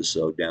one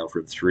episode, down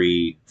from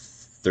three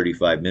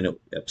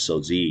 35-minute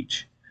episodes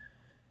each.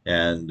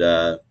 And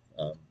um,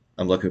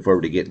 I'm looking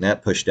forward to getting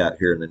that pushed out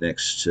here in the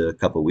next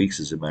couple of weeks,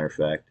 as a matter of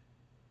fact.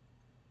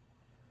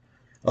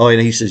 Oh,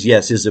 and he says,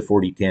 yes, is a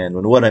 4010.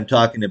 And what I'm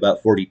talking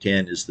about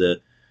 4010 is the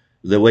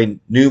way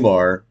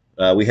Newmar,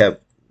 we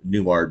have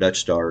Newmar Dutch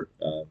Star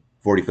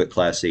 40-foot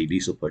Class A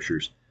diesel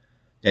pushers.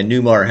 And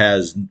Newmar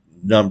has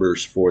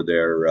numbers for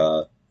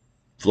their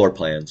floor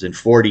plans, and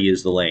 40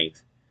 is the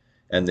length,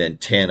 and then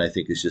 10 I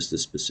think is just a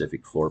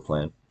specific floor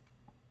plan.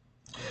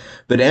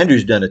 But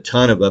Andrew's done a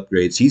ton of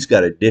upgrades. He's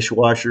got a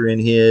dishwasher in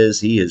his.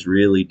 He has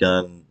really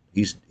done.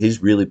 He's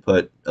really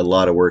put a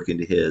lot of work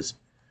into his,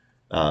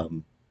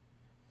 um,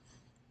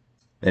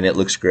 and it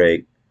looks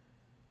great.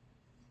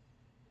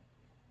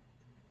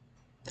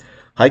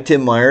 Hi,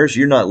 Tim Myers.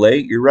 You're not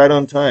late. You're right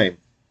on time.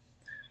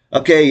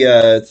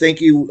 Okay,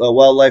 thank you,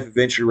 Wildlife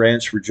Adventure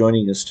Ranch, for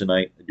joining us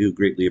tonight. I do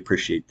greatly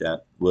appreciate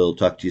that. We'll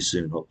talk to you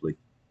soon, hopefully.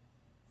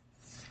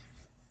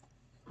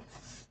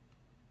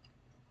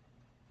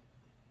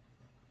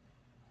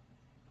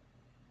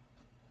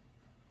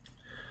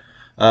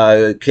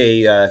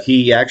 Okay,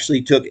 he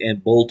actually took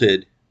and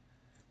bolted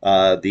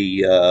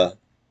the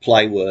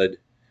plywood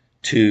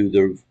to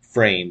the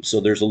frame.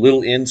 So there's a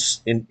little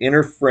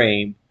inner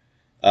frame,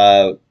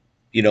 uh,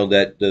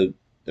 that the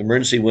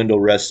emergency window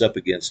rests up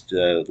against,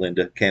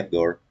 Linda, camp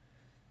door.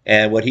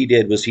 And what he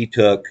did was he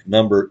took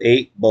number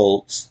 8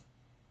 bolts,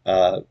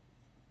 uh,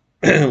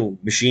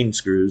 machine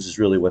screws is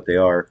really what they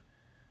are,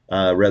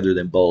 rather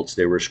than bolts.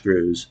 They were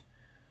screws.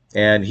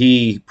 And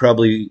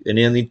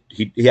then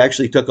he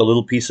actually took a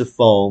little piece of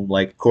foam,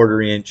 like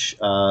 1/4 inch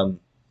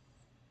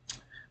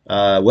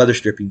weather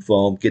stripping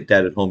foam, get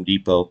that at Home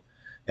Depot.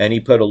 And he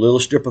put a little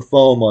strip of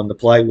foam on the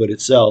plywood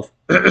itself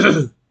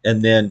and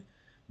then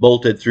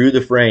bolted through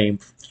the frame,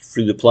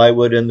 through the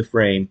plywood and the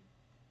frame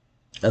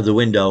of the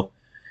window.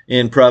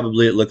 And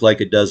probably it looked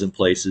like a dozen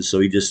places, so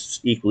he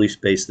just equally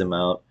spaced them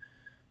out.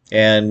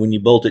 And when you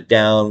bolt it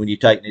down, when you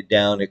tighten it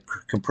down, it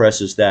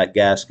compresses that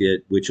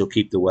gasket, which will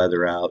keep the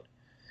weather out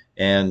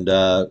and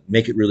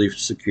make it really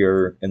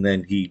secure. And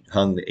then he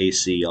hung the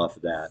AC off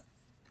of that.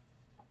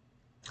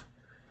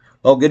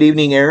 Oh, good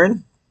evening,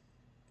 Aaron.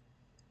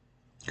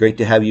 Great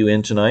to have you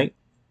in tonight.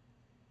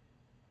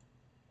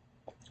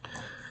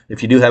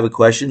 If you do have a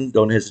question,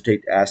 don't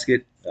hesitate to ask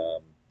it.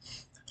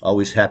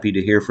 Always happy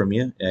to hear from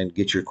you and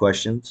get your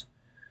questions.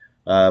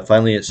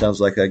 Finally, it sounds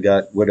like I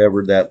got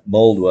whatever that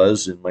mold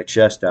was in my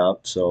chest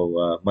out,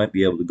 so might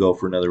be able to go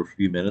for another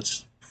few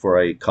minutes before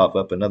I cough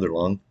up another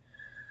lung.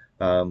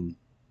 Um,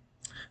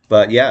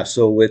 but yeah,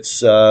 so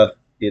it's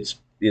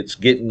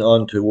getting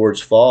on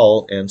towards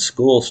fall and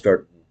school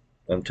starting.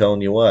 I'm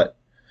telling you what,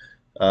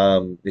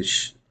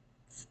 it's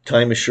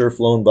time has sure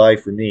flown by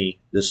for me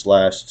this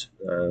last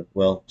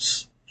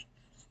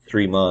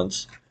 3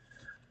 months.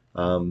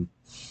 Um,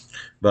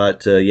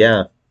 but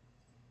yeah.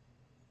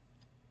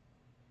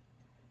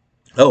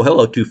 Oh,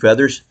 hello, Two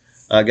Feathers.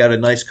 I got a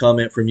nice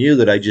comment from you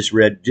that I just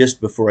read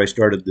just before I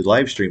started the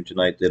live stream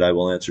tonight that I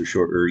will answer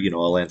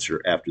I'll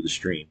answer after the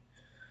stream.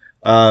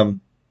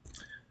 Um,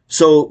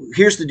 so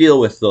here's the deal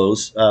with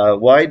those.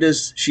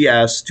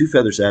 Two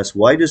Feathers asks,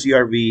 why does the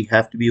RV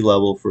have to be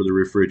level for the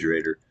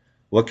refrigerator?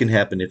 What can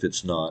happen if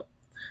it's not?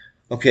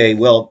 Okay,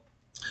 well,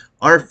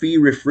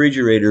 RV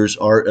refrigerators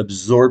are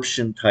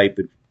absorption type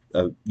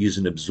use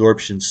an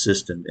absorption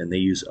system, and they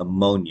use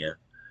ammonia.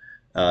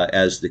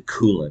 as the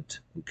coolant.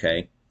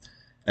 Okay,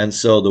 and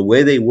so the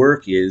way they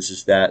work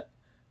is that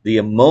the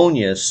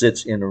ammonia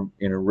sits in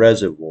a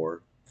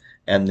reservoir,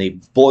 and they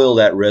boil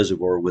that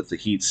reservoir with the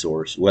heat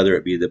source, whether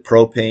it be the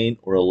propane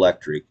or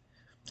electric.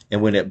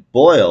 And when it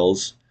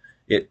boils,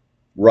 it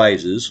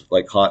rises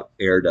like hot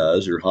air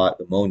does or hot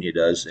ammonia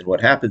does. And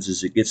what happens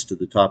is it gets to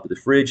the top of the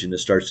fridge and it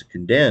starts to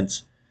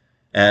condense,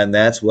 and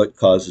that's what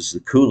causes the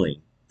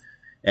cooling.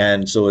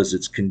 And so as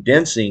it's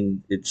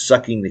condensing, it's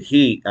sucking the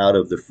heat out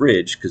of the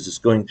fridge because it's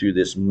going through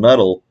this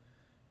metal,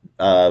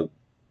 uh,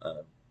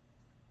 uh,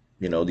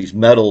 these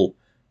metal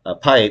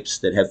pipes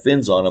that have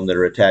fins on them that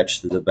are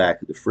attached to the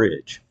back of the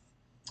fridge.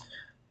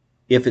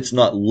 If it's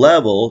not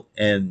level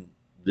and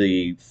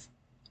the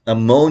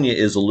ammonia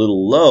is a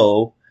little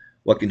low,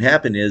 what can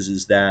happen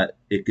is that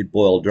it could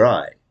boil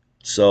dry.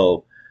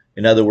 So,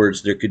 in other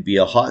words, there could be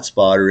a hot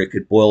spot or it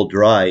could boil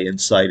dry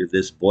inside of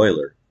this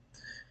boiler.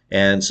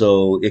 And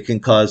so it can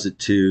cause it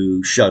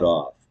to shut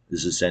off,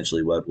 is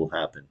essentially what will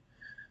happen.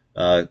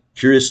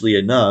 Curiously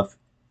enough,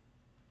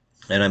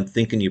 and I'm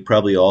thinking you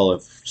probably all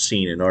have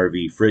seen an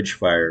RV fridge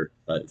fire.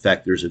 In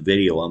fact, there's a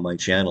video on my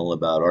channel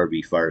about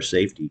RV fire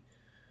safety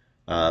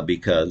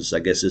because I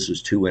guess this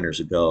was 2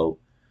 winters ago.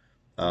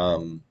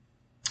 Um,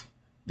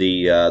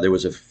 there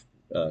was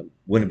a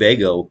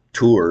Winnebago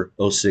tour,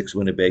 '06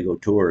 Winnebago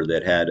tour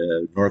that had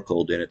a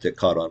Norcold in it that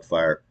caught on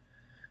fire,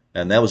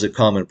 and that was a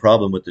common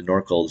problem with the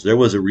Norcolds. There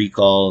was a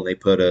recall, and they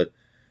put a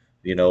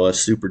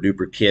super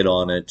duper kit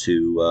on it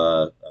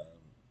to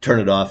turn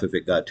it off if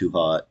it got too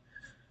hot.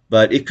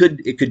 But it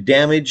could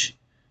damage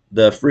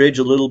the fridge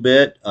a little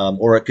bit,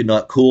 or it could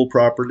not cool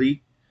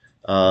properly.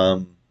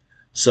 Um,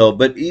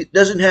 but it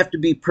doesn't have to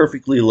be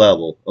perfectly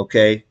level.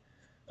 Okay,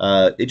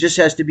 it just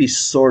has to be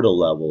sort of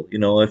level.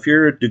 If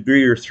you're a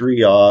degree or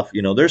three off,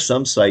 there's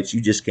some sites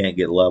you just can't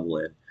get level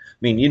in. I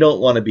mean, you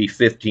don't want to be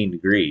 15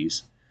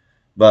 degrees,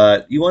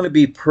 but you want to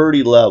be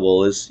pretty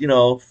level. Is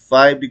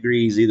 5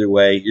 degrees either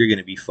way, you're going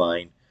to be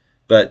fine.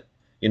 But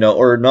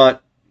or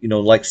not.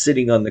 Like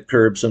sitting on the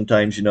curb.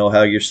 Sometimes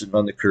how you're sitting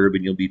on the curb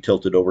and you'll be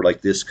tilted over like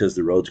this because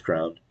the road's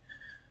crowned.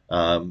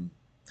 Um,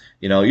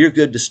 you're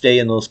good to stay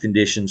in those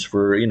conditions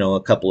for a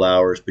couple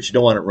hours, but you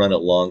don't want to run it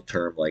long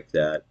term like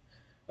that.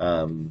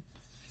 Um,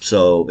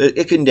 so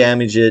it can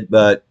damage it,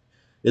 but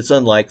it's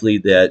unlikely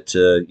that,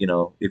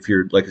 if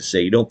you're, like I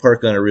say, you don't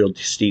park on a real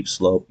steep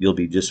slope, you'll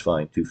be just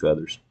fine. Two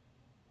feathers.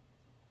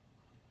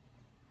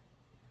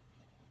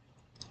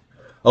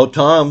 Oh,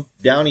 Tom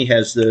Downey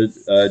has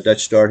the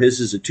Dutch Star. His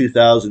is a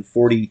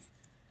 2040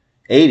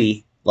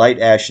 80 light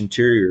ash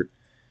interior.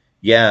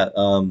 Yeah,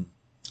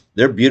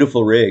 they're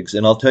beautiful rigs.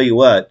 And I'll tell you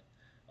what,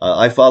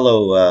 I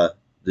follow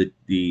the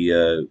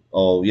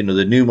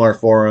Newmar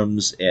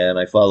forums, and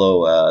I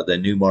follow the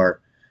Newmar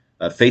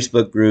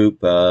Facebook group,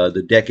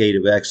 the Decade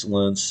of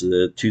Excellence,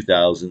 the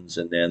 2000s,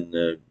 and then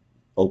the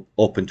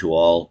Open to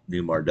All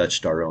Newmar Dutch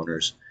Star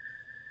owners.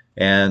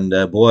 And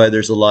boy,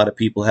 there's a lot of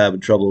people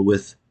having trouble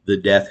with the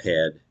death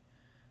head.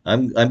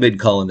 I've been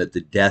calling it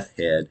the death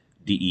head,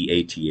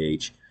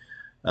 DEATH.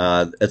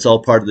 It's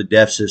all part of the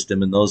DEF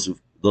system, and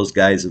those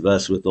guys of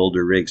us with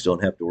older rigs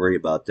don't have to worry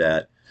about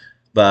that.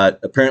 But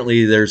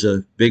apparently, there's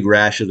a big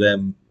rash of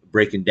them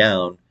breaking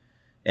down,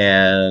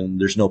 and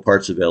there's no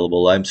parts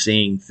available. I'm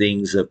seeing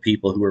things of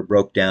people who are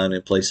broke down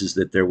in places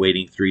that they're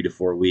waiting 3 to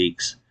 4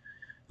 weeks,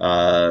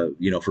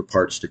 for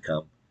parts to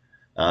come.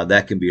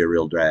 That can be a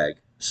real drag.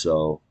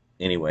 So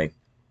anyway.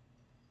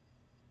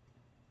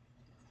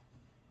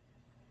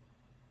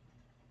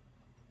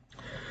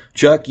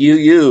 Chuck,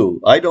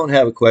 I don't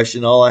have a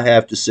question. All I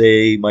have to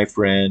say, my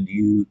friend,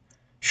 you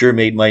sure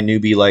made my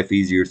newbie life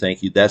easier.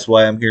 Thank you. That's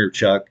why I'm here,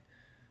 Chuck,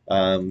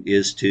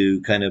 is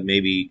to kind of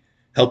maybe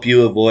help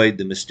you avoid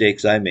the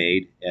mistakes I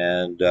made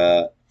and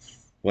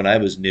when I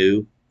was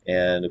new,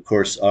 and of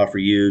course, offer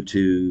you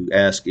to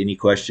ask any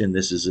question.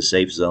 This is a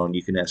safe zone.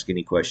 You can ask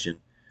any question,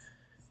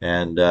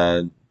 and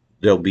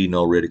there'll be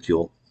no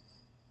ridicule.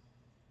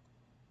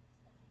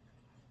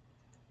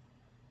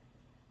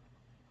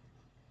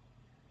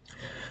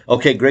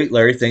 Okay, great,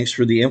 Larry. Thanks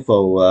for the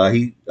info.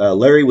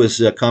 Larry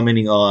was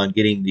commenting on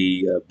getting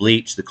the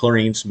bleach, the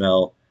chlorine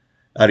smell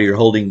out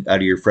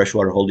of your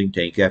freshwater holding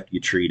tank after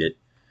you treat it.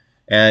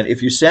 And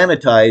if you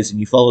sanitize and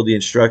you follow the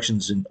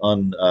instructions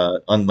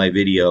on my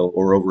video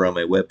or over on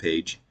my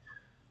webpage,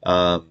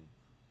 um,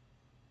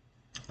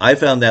 I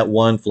found that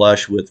one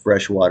flush with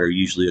fresh water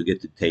usually will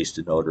get the taste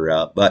and odor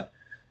out. But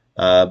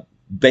uh,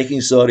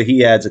 baking soda,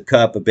 he adds a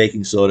cup of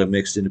baking soda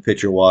mixed in a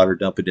pitcher of water,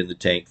 dump it in the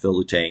tank, fill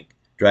the tank,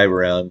 drive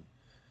around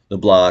the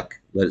block,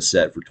 let it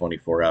set for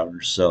 24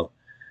 hours. So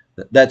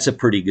that's a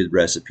pretty good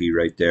recipe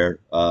right there.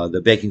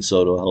 The baking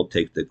soda will help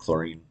take the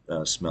chlorine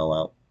smell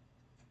out.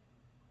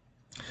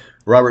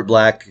 Robert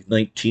Black,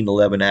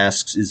 1911,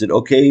 asks, is it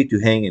okay to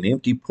hang an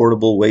empty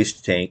portable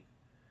waste tank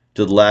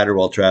to the ladder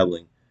while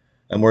traveling?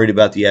 I'm worried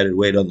about the added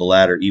weight on the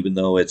ladder, even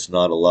though it's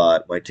not a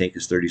lot. My tank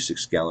is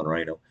 36-gallon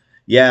Rhino.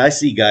 Yeah, I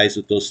see guys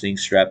with those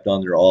things strapped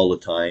on there all the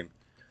time.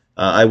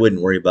 I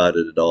wouldn't worry about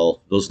it at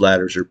all. Those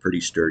ladders are pretty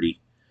sturdy.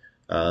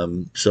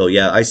 So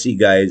yeah, I see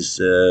guys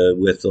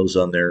with those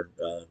on there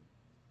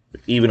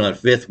even on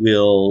fifth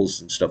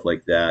wheels and stuff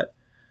like that.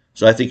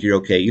 So I think you're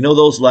okay. You know,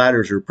 those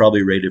ladders are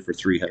probably rated for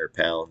 300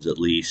 pounds at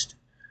least.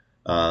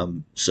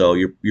 So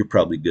you're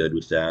probably good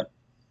with that.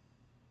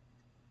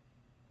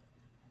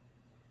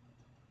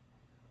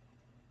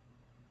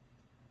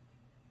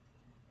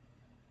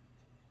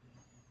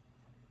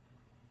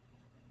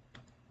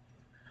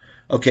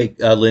 Okay,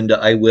 Linda,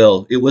 I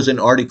will. It was an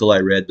article I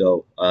read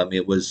though.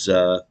 It was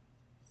a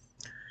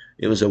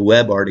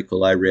web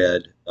article I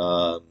read,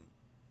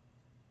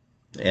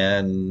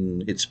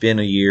 and it's been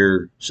a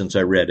year since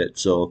I read it.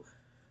 So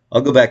I'll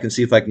go back and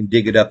see if I can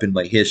dig it up in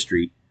my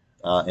history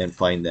and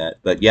find that.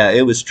 But yeah,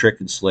 it was trick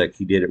and slick.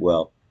 He did it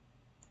well.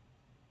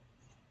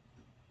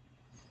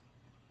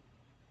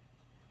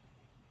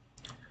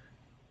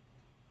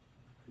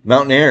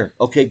 Mountain Air.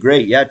 Okay,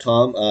 great. Yeah,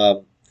 Tom.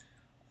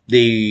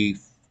 The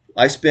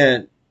I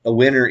spent a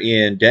winter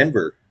in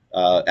Denver,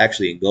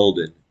 actually in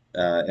Golden,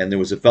 and there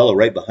was a fellow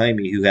right behind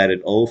me who had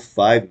an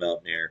 '05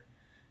 Mountain Air.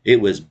 It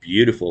was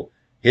beautiful.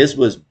 His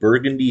was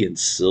burgundy and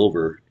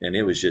silver, and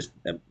it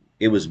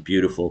was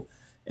beautiful.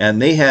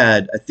 And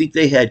I think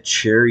they had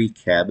cherry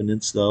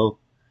cabinets though,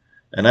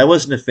 and I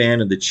wasn't a fan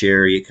of the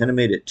cherry. It kind of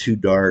made it too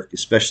dark,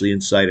 especially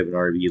inside of an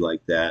RV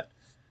like that.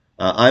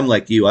 I'm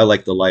like you. I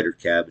like the lighter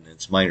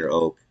cabinets. Mine are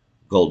oak,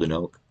 golden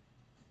oak.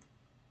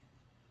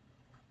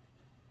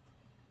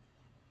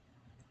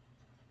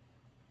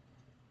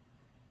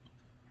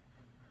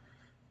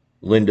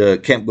 Linda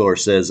Kempgoer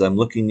says, I'm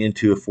looking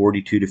into a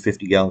 42 to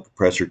 50 gallon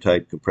compressor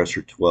type,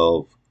 compressor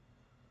 12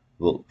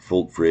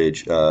 volt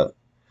fridge.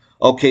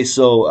 Okay,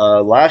 so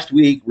last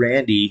week,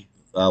 Randy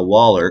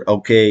Waller,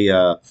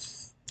 uh,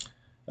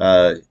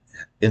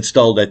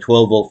 installed a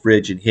 12-volt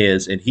fridge in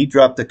his, and he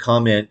dropped a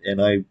comment,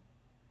 and I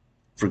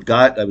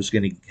forgot I was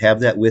going to have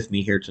that with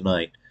me here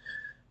tonight.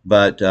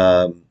 But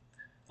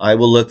I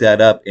will look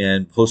that up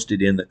and post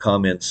it in the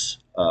comments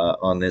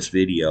on this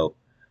video.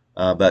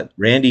 But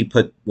Randy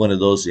put one of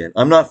those in.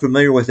 I'm not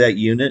familiar with that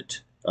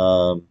unit.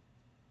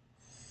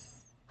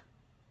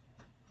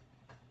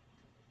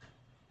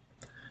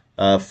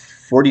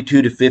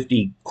 42 to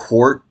 50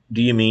 quart,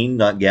 do you mean,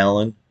 not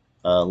gallon,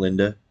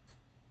 Linda?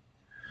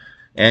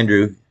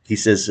 Andrew, he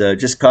says,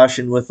 just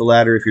caution with the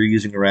ladder if you're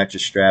using a ratchet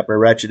strap. I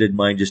ratcheted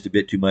mine just a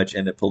bit too much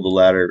and it pulled the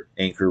ladder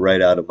anchor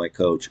right out of my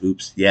coach.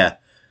 Oops, yeah.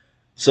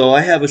 So I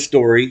have a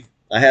story.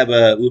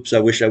 Oops, I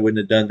wish I wouldn't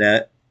have done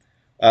that.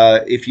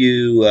 If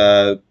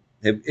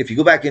you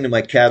go back into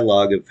my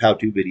catalog of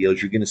how-to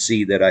videos, you're going to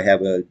see that I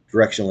have a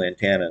directional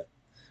antenna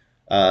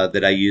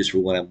that I use for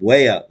when I'm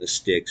way out in the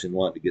sticks and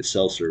want to get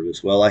cell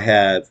service. Well, I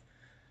have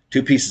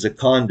two pieces of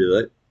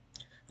conduit,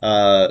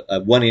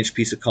 a 1 inch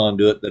piece of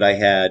conduit that I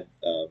had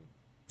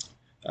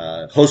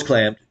hose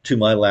clamped to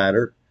my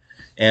ladder,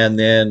 and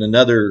then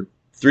another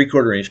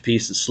 3/4 inch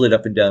piece that slid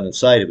up and down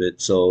inside of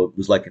it, so it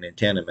was like an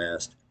antenna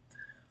mast.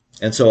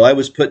 And so I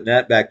was putting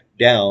that back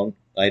down.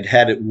 I'd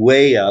had it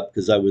way up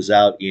because I was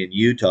out in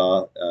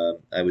Utah.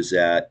 I was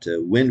at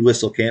Wind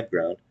Whistle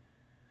Campground,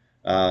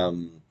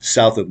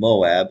 south of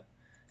Moab,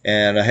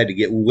 and I had to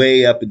get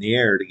way up in the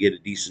air to get a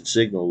decent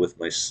signal with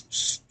my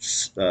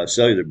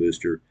cellular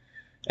booster.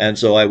 And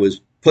so I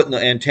was putting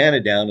the antenna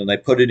down, and I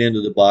put it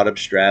into the bottom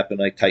strap,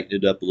 and I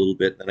tightened it up a little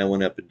bit. And then I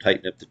went up and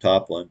tightened up the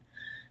top one.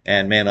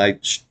 And man,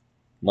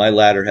 my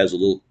ladder has a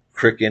little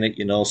crick in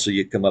it, so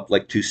you come up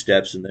like 2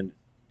 steps, and then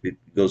it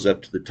goes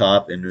up to the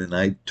top. And then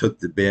I took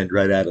the bend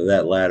right out of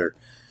that ladder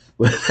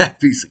with that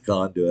piece of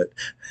conduit.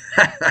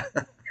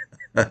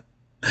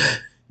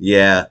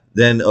 Yeah.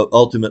 Then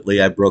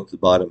ultimately, I broke the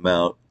bottom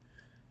mount.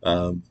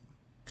 Um,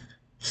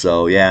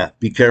 So yeah,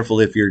 be careful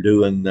if you're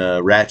doing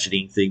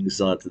ratcheting things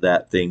onto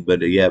that thing.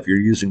 But yeah, if you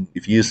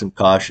use some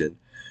caution,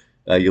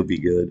 you'll be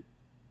good.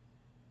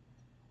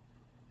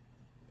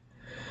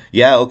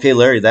 Yeah, okay,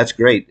 Larry, that's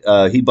great.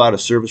 He bought a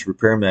service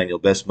repair manual,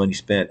 best money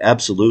spent.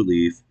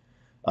 Absolutely.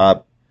 Uh,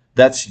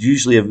 that's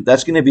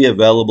going to be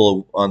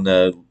available on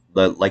the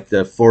like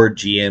the Ford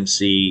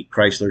GMC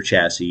Chrysler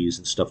chassis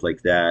and stuff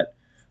like that.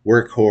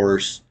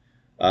 Workhorse.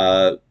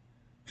 Uh,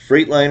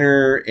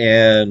 Freightliner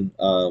and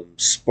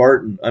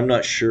Spartan, I'm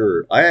not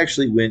sure. I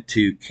actually went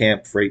to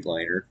Camp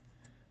Freightliner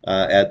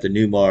at the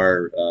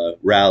Newmar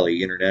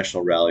rally,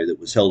 international rally that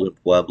was held in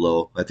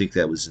Pueblo. I think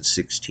that was in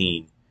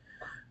 16.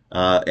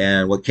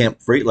 And what Camp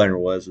Freightliner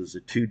was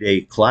a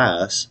 2-day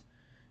class,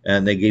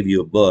 and they gave you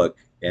a book.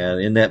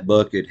 And in that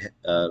book,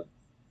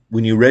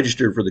 when you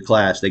registered for the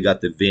class, they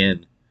got the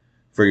VIN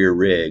for your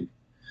rig.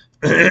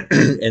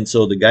 And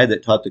so the guy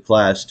that taught the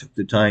class took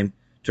the time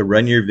to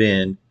run your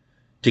VIN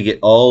to get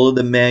all of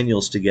the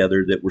manuals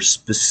together that were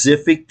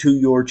specific to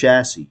your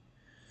chassis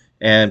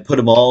and put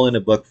them all in a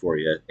book for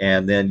you.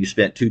 And then you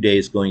spent 2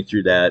 days going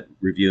through that,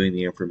 reviewing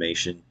the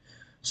information.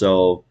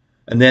 So,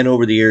 and then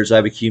over the years,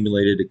 I've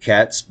accumulated a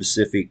CAT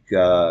specific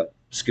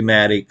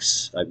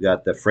schematics. I've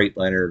got the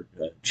Freightliner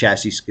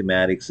chassis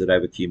schematics that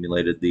I've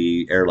accumulated,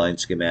 the airline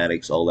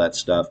schematics, all that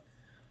stuff.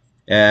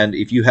 And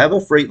if you have a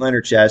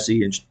Freightliner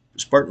chassis, and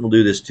Spartan will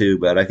do this too,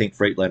 but I think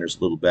Freightliner's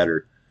a little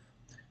better.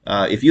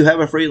 If you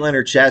have a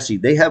Freightliner chassis,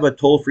 they have a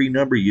toll-free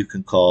number you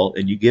can call,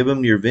 and you give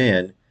them your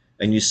VIN,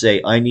 and you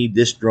say, I need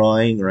this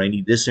drawing or I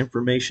need this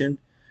information,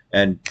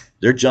 and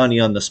they're Johnny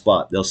on the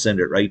spot. They'll send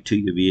it right to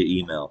you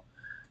via email.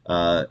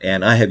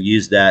 And I have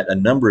used that a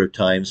number of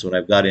times when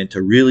I've got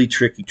into really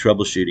tricky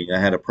troubleshooting. I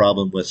had a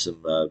problem with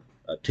some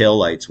tail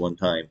lights one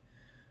time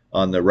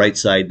on the right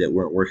side that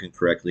weren't working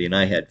correctly, and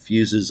I had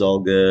fuses all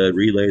good,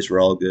 relays were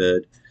all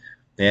good,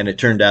 and it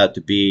turned out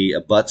to be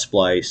a butt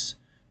splice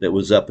that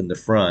was up in the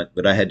front,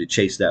 but I had to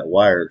chase that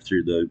wire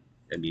through the.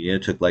 I mean,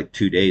 it took like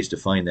 2 days to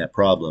find that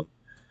problem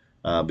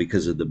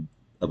because of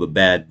a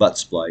bad butt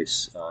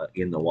splice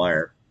in the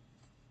wire.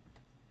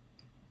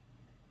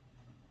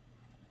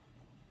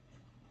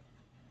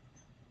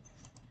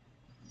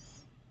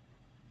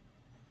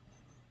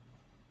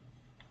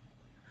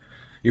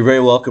 You're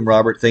very welcome,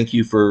 Robert. Thank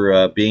you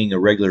for being a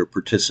regular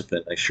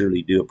participant. I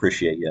surely do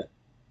appreciate you.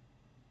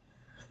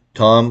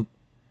 Tom,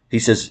 he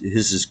says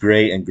his is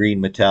gray and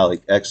green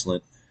metallic.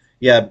 Excellent.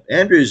 Yeah,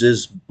 Andrew's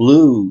is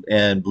blue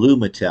and blue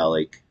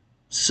metallic,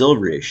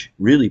 silverish,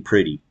 really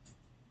pretty.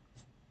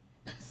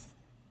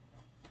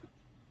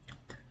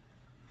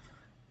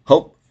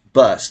 Hope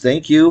Bus,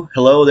 thank you.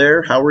 Hello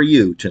there. How are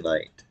you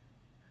tonight?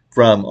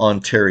 From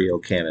Ontario,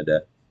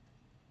 Canada.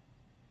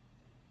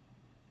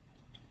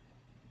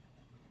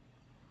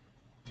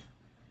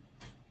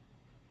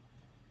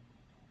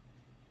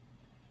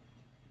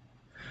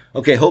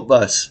 Okay, Hope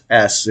Bus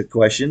asks a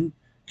question.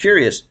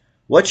 Curious,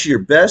 what's your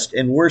best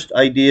and worst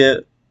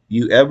idea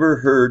you ever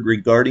heard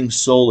regarding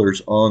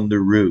solars on the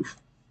roof?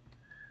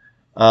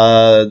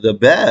 The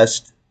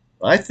best,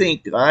 I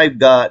think I've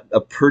got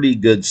a pretty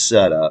good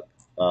setup.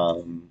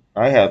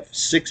 I have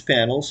 6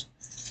 panels.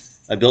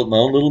 I built my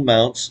own little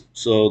mounts,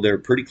 so they're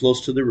pretty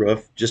close to the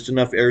roof, just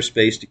enough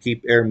airspace to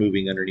keep air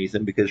moving underneath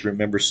them because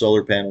remember,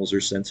 solar panels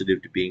are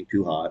sensitive to being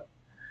too hot.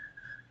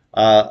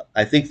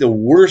 I think the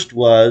worst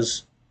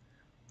was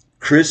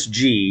Chris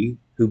G,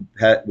 who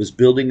was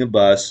building a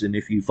bus, and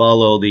if you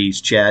follow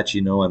these chats,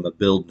 you know I'm a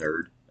build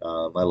nerd.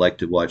 I like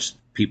to watch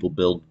people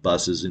build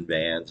buses and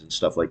vans and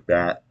stuff like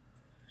that,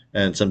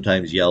 and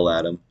sometimes yell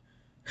at them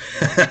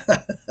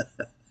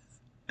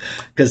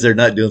because they're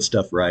not doing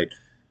stuff right.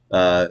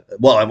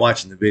 Well, I'm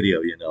watching the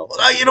video, you know.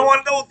 Oh, you don't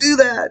want to don't do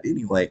that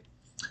anyway.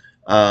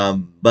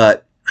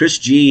 But Chris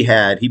G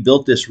he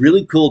built this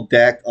really cool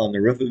deck on the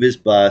roof of his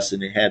bus,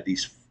 and it had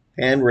these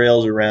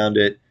handrails around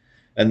it,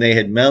 and they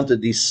had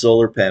mounted these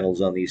solar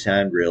panels on these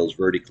handrails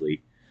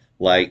vertically.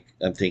 Like,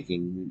 I'm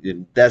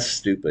thinking, that's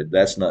stupid.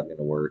 That's not going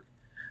to work.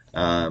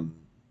 Um,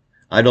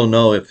 I don't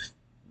know if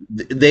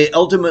they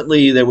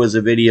ultimately there was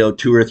a video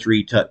 2 or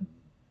 3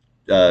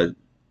 uh,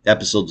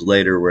 episodes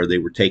later where they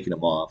were taking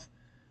them off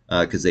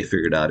because they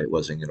figured out it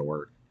wasn't going to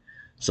work.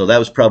 So that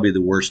was probably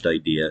the worst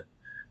idea.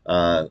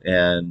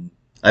 And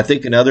I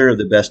think another of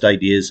the best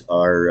ideas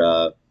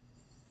are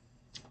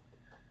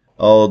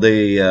oh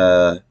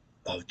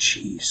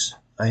geez,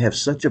 I have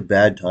such a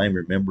bad time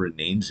remembering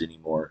names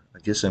anymore. I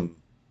guess I'm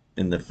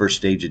in the first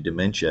stage of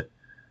dementia.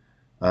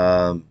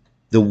 Not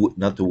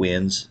the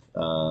winds.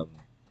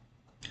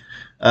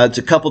 It's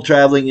a couple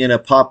traveling in a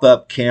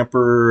pop-up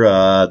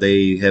camper.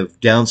 They have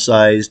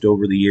downsized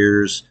over the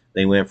years.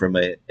 They went from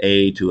a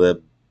A to a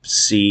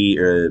C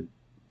or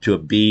to a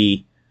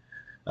B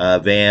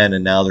van,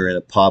 and now they're in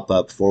a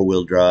pop-up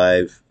 4-wheel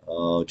drive.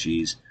 Oh,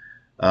 geez.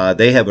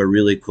 They have a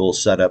really cool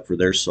setup for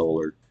their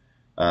solar,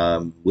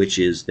 which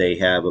is they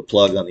have a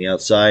plug on the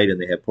outside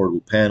and they have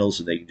portable panels,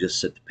 and they can just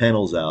set the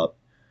panels out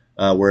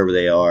wherever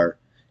they are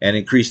and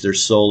increase their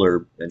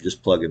solar and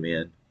just plug them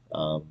in.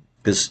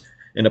 Because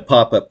in a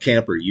pop-up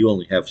camper, you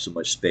only have so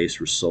much space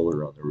for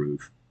solar on the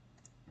roof.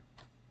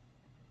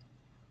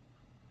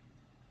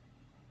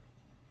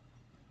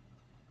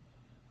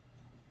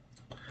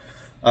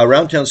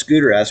 Roundtown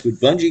Scooter asks, would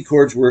bungee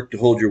cords work to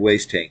hold your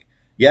waste tank?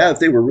 Yeah, if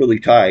they were really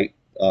tight.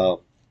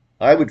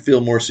 I would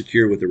feel more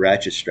secure with a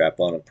ratchet strap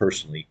on them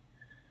personally.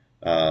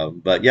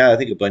 But yeah, I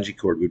think a bungee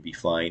cord would be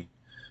fine.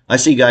 I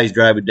see guys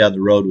driving down the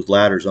road with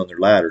ladders on their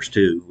ladders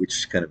too,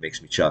 which kind of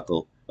makes me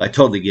chuckle. I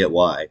totally get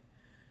why.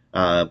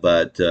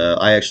 But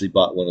I actually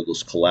bought one of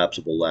those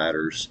collapsible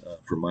ladders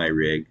for my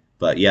rig.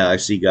 But yeah, I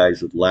see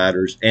guys with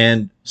ladders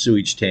and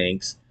sewage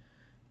tanks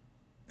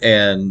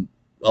and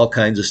all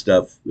kinds of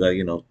stuff,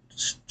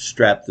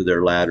 strapped to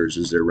their ladders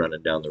as they're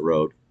running down the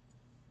road.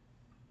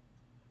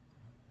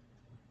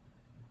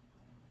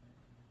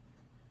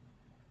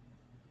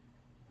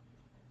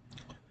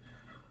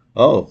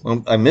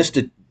 Oh, I missed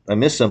it. I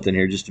missed something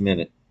here. Just a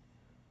minute.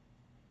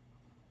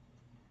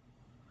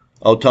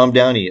 Oh, Tom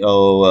Downey.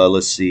 Oh,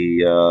 let's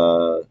see.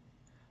 Oh,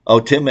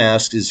 Tim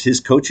asks, is his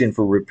coach in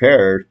for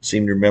repair?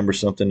 Seem to remember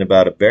something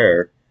about a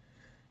bear.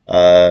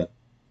 Uh,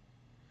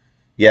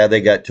 yeah, they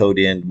got towed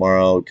in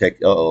tomorrow.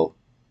 Uh-oh.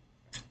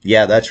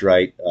 Yeah, that's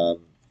right.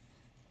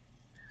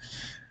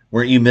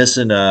 Weren't you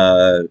missing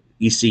a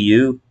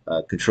ECU,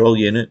 control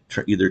unit,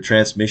 either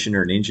transmission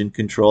or an engine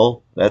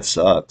control? That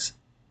sucks.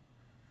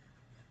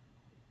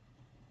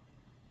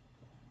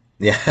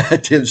 Yeah,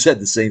 Tim said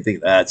the same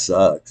thing. That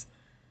sucks.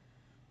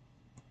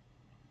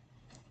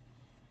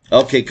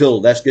 Okay,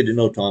 cool. That's good to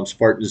know, Tom.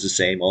 Spartan is the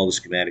same. All the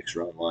schematics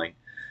are online.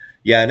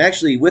 Yeah, and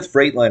actually with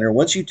Freightliner,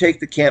 once you take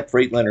the Camp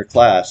Freightliner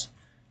class,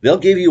 they'll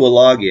give you a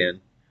login,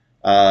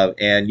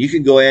 and you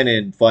can go in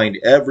and find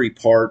every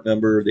part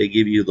number. They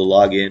give you the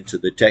login to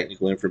the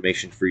technical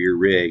information for your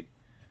rig.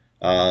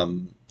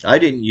 I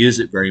didn't use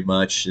it very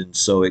much, and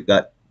so it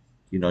got,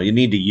 you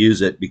need to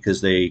use it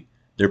because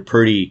they're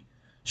pretty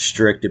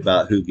strict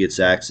about who gets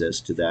access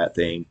to that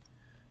thing.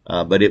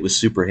 But it was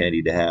super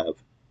handy to have.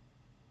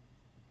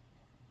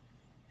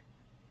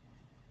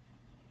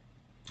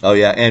 Oh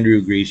yeah, Andrew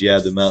agrees. Yeah,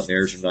 the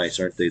Mountaineers are nice,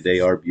 aren't they?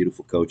 They are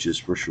beautiful coaches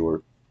for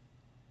sure.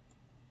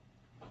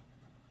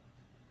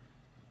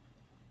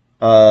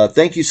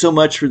 Thank you so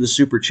much for the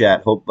super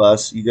chat, Hope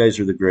Bus. You guys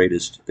are the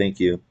greatest. Thank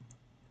you.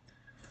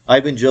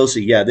 Ivan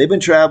Josie, yeah, they've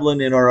been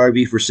traveling in our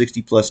RV for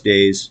 60 plus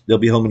days. They'll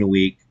be home in a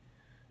week.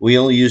 We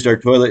only used our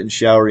toilet and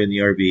shower in the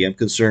RV. I'm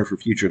concerned for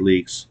future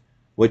leaks.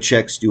 What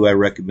checks do I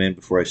recommend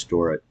before I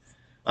store it?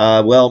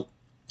 Well,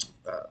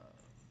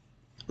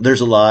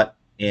 there's a lot,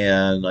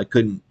 and I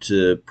couldn't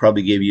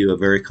probably give you a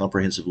very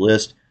comprehensive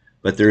list,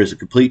 but there is a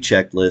complete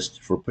checklist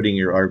for putting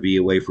your RV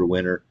away for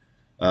winter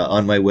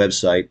on my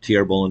website,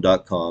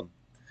 trbolin.com.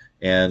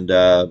 And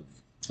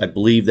I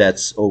believe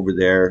that's over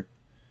there.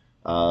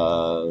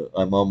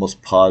 I'm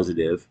almost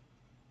positive.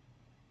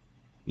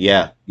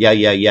 Yeah.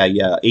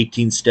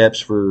 18 steps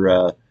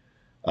for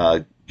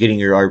getting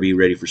your RV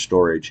ready for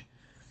storage.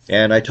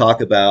 And I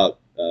talk about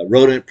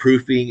rodent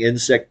proofing,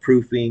 insect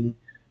proofing,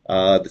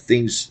 all the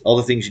things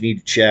you need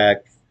to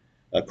check.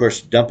 Of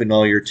course, dumping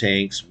all your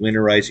tanks,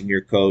 winterizing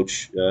your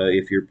coach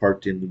if you're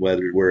parked in the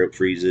weather where it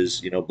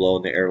freezes,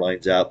 blowing the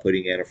airlines out,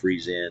 putting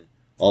antifreeze in,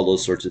 all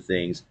those sorts of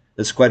things.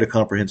 That's quite a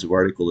comprehensive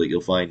article that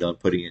you'll find on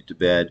putting it to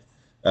bed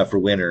for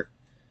winter.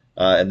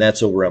 And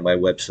that's over on my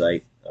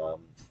website.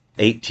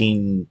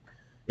 18,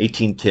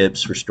 18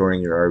 tips for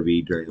storing your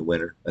RV during the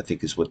winter, I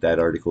think is what that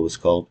article is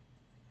called.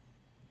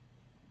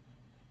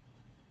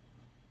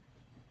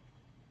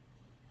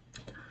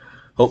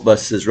 Hope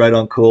Bus says, right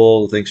on,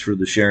 Cole. Thanks for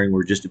the sharing.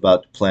 We're just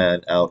about to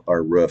plan out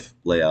our roof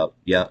layout.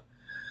 Yeah.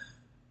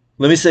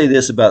 Let me say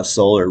this about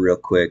solar real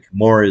quick.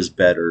 More is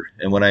better.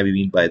 And what I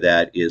mean by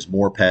that is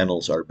more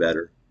panels are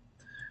better.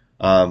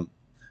 Um,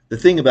 the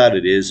thing about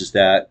it is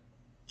that,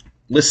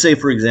 let's say,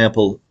 for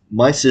example,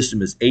 my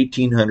system is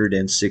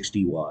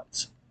 1860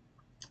 watts.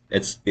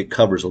 It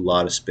covers a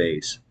lot of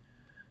space.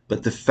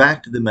 But the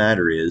fact of the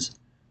matter is,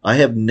 I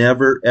have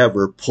never,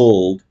 ever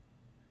pulled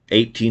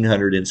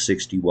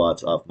 1860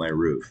 watts off my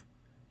roof.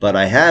 But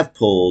I have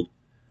pulled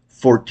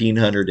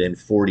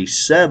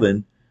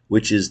 1447,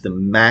 which is the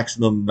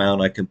maximum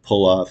amount I can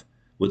pull off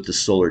with the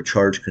solar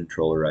charge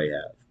controller I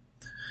have.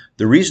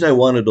 The reason I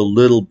wanted a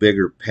little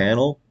bigger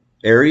panel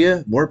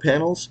area, more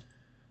panels,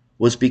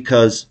 was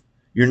because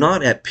you're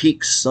not at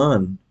peak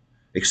sun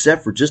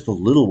except for just a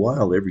little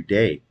while every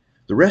day.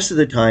 The rest of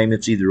the time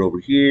it's either over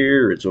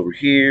here, or it's over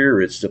here,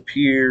 or it's up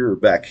here, or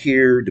back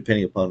here,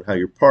 depending upon how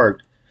you're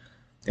parked.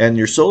 And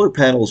your solar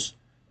panels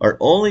are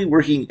only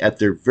working at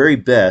their very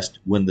best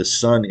when the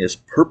sun is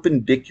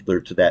perpendicular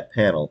to that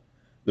panel.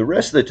 The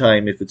rest of the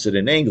time, if it's at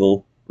an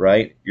angle,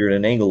 right, you're at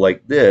an angle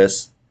like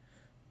this,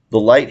 the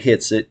light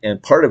hits it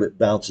and part of it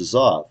bounces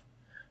off.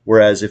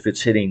 Whereas if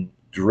it's hitting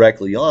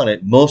directly on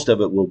it, most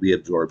of it will be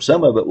absorbed.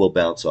 Some of it will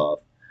bounce off.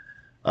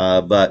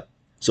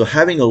 So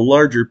having a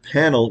larger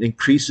panel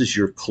increases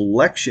your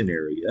collection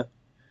area.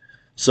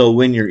 So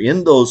when you're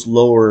in those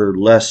lower,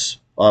 less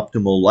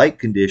optimal light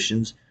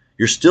conditions,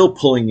 you're still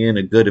pulling in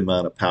a good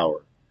amount of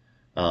power.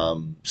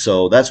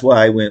 So that's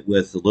why I went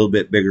with a little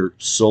bit bigger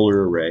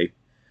solar array.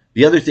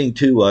 The other thing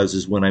too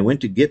is when I went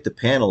to get the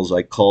panels,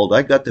 I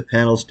got the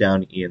panels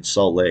down in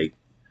Salt Lake.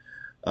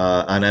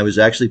 And I was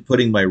actually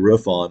putting my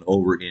roof on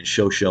over in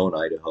Shoshone,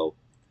 Idaho.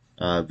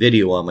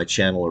 Video on my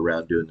channel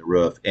around doing the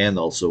roof and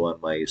also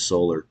on my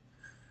solar.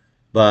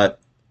 But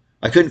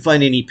I couldn't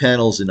find any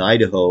panels in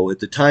Idaho. At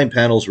the time,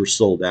 panels were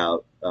sold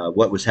out.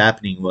 What was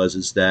happening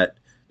is that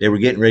they were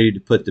getting ready to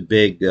put the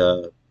big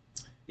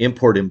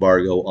import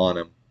embargo on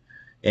them.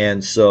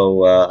 And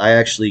so I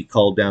actually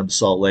called down to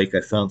Salt Lake.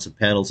 I found some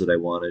panels that I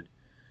wanted.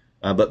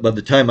 But by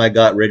the time I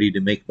got ready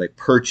to make my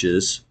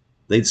purchase,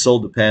 they'd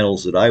sold the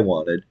panels that I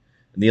wanted.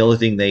 And the only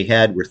thing they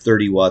had were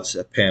 30 watts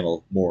a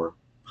panel more,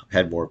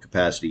 had more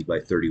capacity by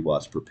 30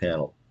 watts per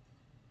panel.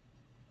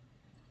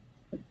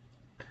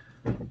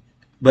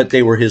 But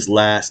they were his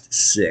last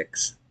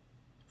 6.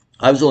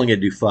 I was only going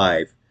to do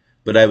 5,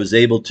 but I was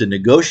able to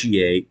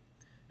negotiate,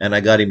 and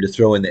I got him to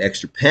throw in the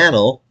extra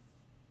panel,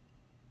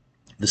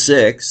 the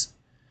 6,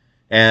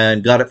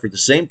 and got it for the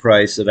same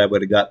price that I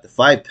would have got the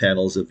 5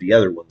 panels of the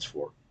other ones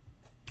for.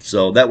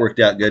 So that worked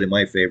out good in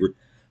my favor.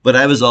 But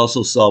I was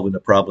also solving a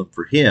problem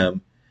for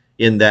him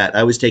in that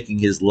I was taking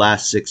his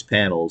last 6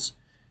 panels,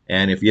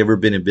 and if you've ever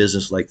been in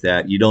business like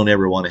that, you don't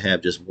ever want to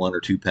have just 1 or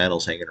 2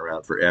 panels hanging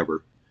around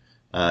forever.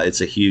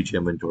 It's a huge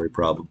inventory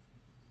problem.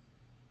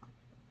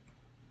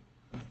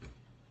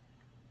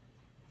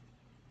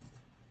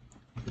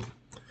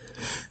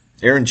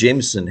 Aaron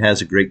Jameson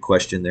has a great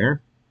question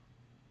there.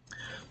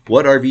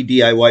 What RV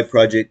DIY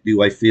project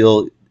do I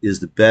feel is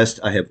the best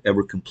I have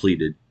ever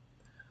completed?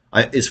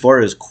 As far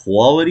as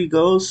quality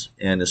goes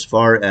and as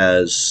far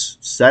as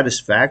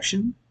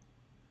satisfaction,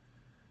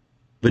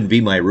 would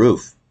be my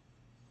roof,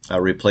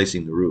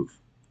 replacing the roof.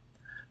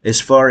 As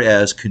far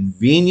as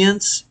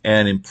convenience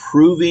and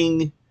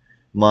improving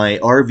my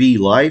RV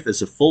life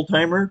as a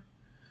full-timer,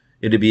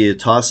 it'd be a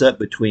toss-up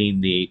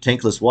between the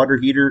tankless water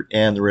heater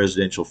and the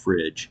residential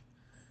fridge.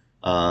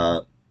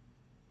 Uh,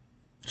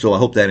 so I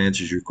hope that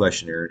answers your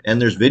question, Aaron.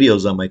 And there's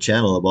videos on my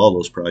channel of all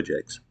those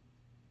projects.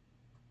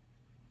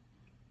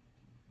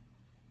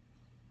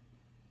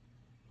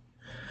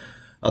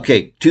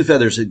 Okay, Two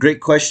Feathers, a great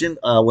question.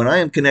 When I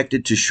am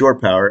connected to shore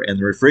power and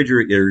the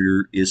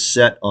refrigerator is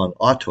set on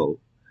auto,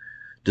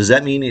 does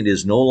that mean it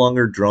is no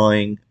longer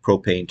drawing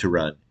propane to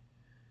run?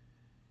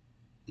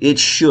 It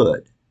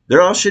should.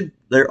 There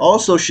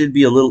also should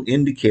be a little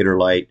indicator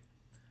light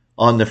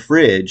on the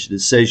fridge that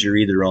says you're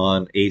either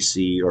on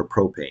AC or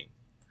propane.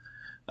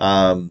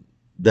 Um,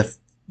 the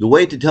the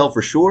way to tell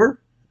for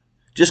sure,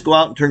 just go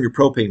out and turn your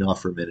propane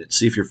off for a minute.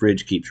 See if your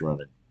fridge keeps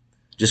running.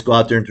 Just go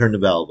out there and turn the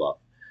valve off,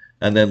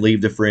 and then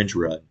leave the fridge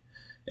run.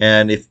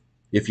 And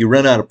if you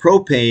run out of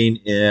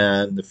propane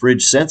and the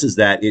fridge senses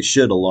that, it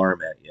should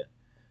alarm at you.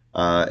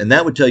 And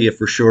that would tell you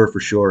for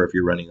sure if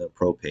you're running on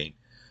propane.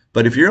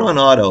 But if you're on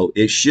auto,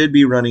 it should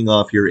be running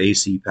off your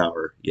AC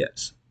power,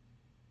 yes.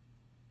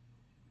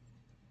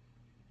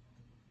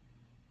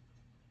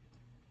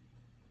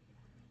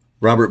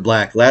 Robert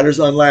Black, ladders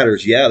on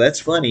ladders. Yeah, that's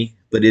funny,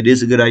 but it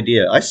is a good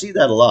idea. I see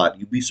that a lot.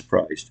 You'd be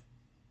surprised.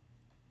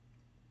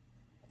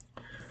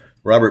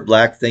 Robert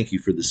Black, thank you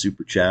for the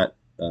super chat.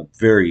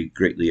 Very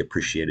greatly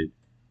appreciated.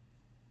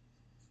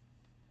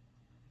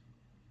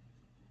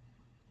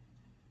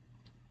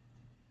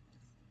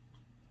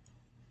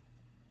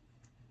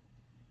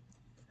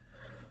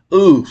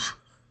 Oof.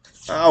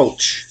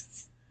 Ouch.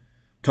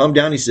 Tom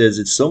Downey says,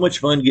 it's so much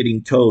fun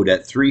getting towed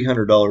at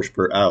 $300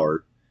 per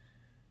hour.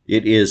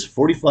 It is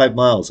 45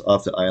 miles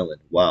off the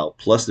island. Wow.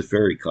 Plus the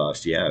ferry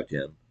cost. Yeah,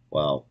 Tim.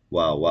 Wow.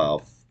 Wow.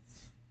 Wow.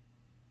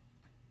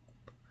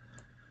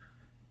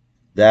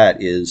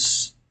 That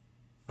is,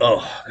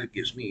 oh, that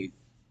gives me,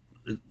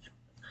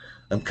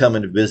 I'm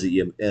coming to visit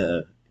you.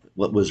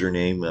 What was her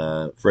name?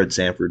 Fred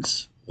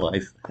Sanford's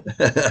wife,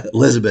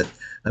 Elizabeth.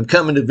 I'm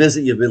coming to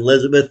visit you,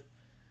 Elizabeth.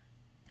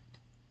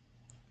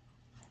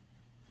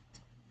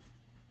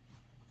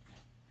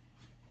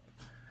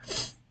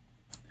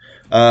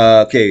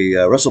 Okay,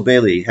 Russell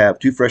Bailey, have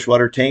two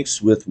freshwater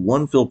tanks with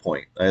one fill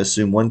point. I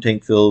assume one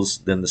tank fills,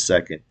 then the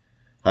second.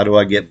 How do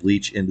I get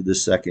bleach into the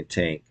second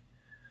tank?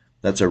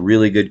 That's a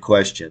really good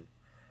question.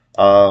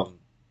 Um,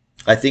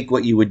 I think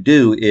what you would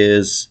do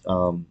is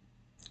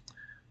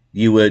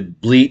you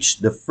would bleach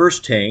the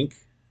first tank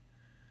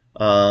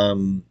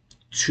um,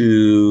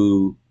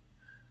 to.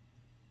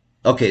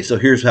 Okay, so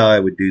here's how I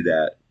would do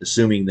that,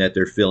 assuming that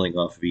they're filling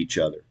off of each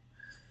other.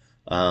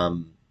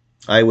 Um,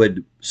 I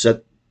would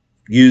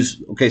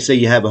okay, say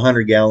you have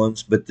 100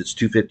 gallons, but it's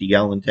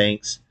 250-gallon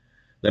tanks.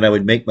 Then I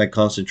would make my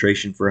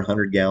concentration for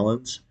 100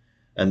 gallons,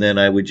 and then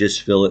I would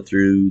just fill it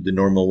through the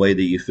normal way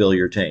that you fill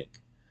your tank.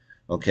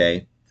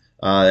 Okay,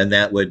 and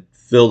that would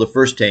fill the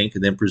first tank,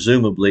 and then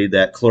presumably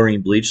that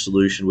chlorine bleach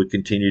solution would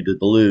continue to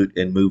dilute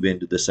and move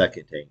into the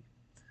second tank.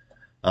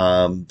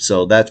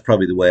 So that's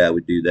probably the way I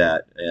would do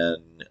that,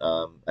 and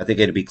I think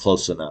it'd be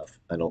close enough.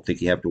 I don't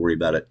think you have to worry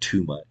about it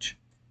too much.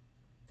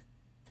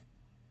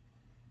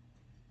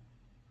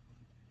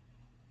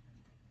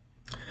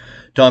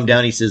 Tom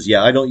Downey says,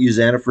 yeah, I don't use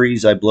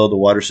antifreeze. I blow the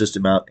water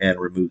system out and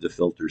remove the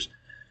filters.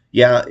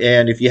 Yeah,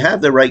 and if you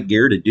have the right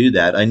gear to do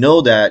that, I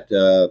know that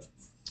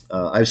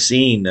I've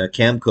seen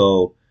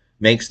Camco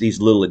makes these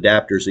little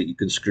adapters that you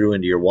can screw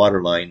into your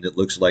water line that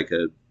looks like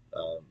air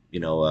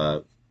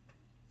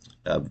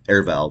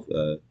valve.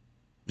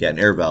 Yeah, an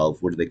air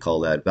valve. What do they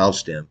call that? Valve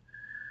stem.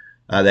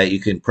 That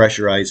you can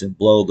pressurize and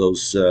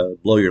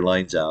blow your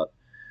lines out,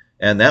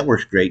 and that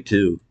works great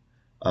too.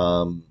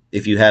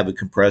 If you have a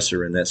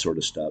compressor and that sort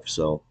of stuff.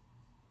 So,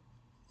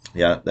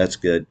 yeah, that's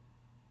good.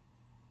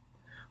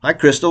 Hi,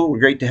 Crystal. We're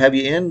great to have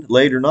you in.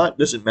 Late or not,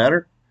 doesn't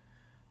matter.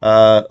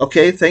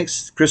 Okay,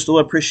 thanks, Crystal.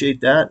 I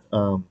appreciate that.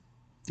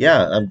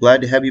 Yeah, I'm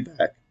glad to have you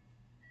back.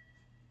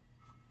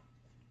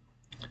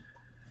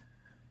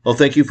 Well,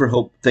 thank you for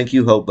Hope. Thank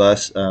you, Hope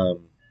Bus.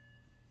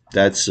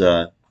 That's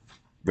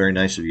very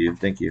nice of you.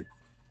 Thank you.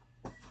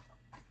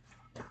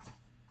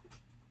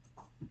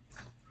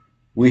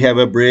 We have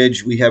a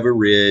bridge. We have a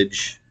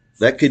ridge.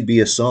 That could be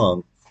a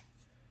song.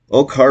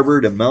 Oak Harbor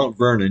to Mount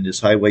Vernon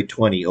is Highway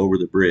 20 over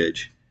the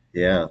bridge.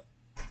 Yeah.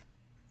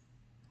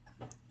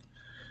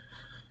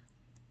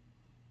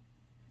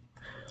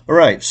 All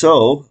right,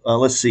 so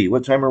let's see.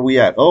 What time are we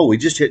at? Oh, we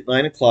just hit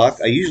 9 o'clock.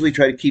 I usually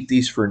try to keep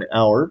these for an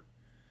hour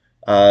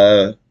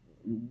uh,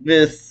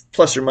 with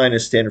plus or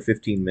minus 10 or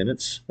 15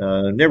 minutes.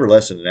 Never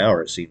less than an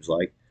hour, it seems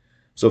like.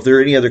 So if there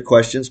are any other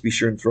questions, be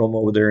sure and throw them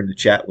over there in the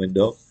chat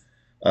window.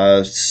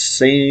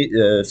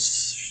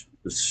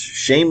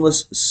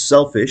 Shameless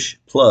selfish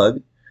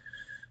plug.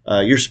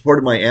 Your support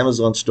of my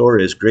Amazon store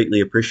is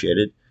greatly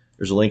appreciated.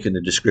 There's a link in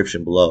the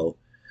description below.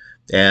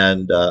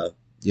 And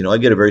I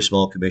get a very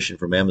small commission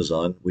from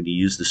Amazon when you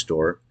use the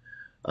store,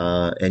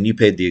 and you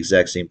paid the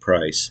exact same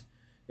price,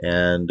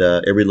 and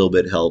every little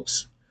bit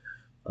helps.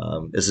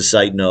 As a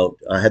side note,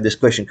 I had this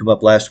question come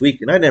up last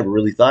week, and I never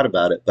really thought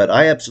about it, but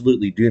I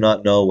absolutely do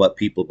not know what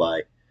people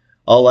buy.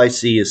 All I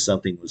see is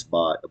something was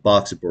bought, a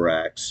box of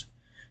Barax,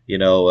 you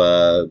know,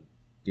 uh,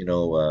 you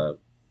know, uh,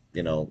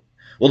 you know.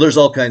 Well, there's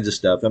all kinds of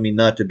stuff. I mean,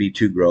 not to be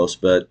too gross,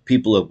 but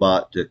people have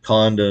bought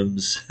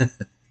condoms.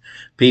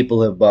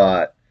 People have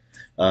bought,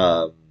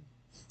 um,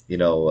 you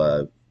know,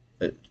 uh,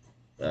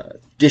 uh,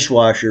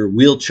 dishwasher,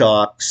 wheel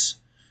chocks,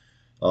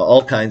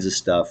 all kinds of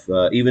stuff.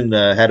 Even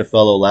had a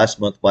fellow last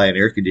month buy an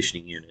air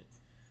conditioning unit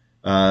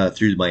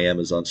through my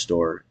Amazon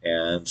store,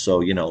 and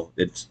so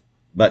it's.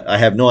 But I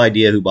have no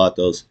idea who bought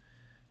those.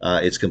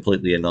 It's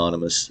completely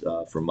anonymous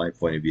from my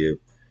point of view,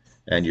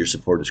 and your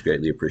support is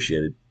greatly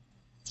appreciated.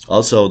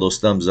 Also, those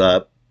thumbs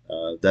up,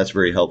 that's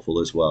very helpful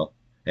as well.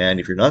 And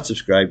if you're not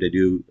subscribed, I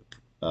do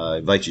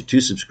invite you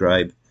to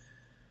subscribe.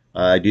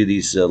 I do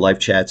these live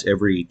chats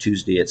every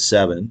Tuesday at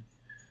 7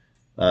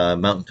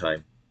 Mountain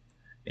Time,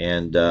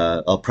 and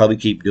I'll probably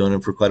keep doing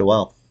them for quite a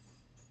while.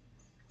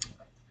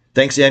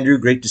 Thanks, Andrew.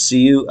 Great to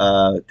see you.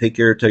 Take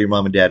care. Tell your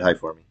mom and dad hi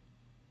for me.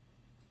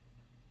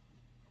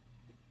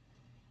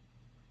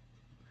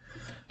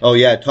 Oh,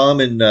 yeah. Tom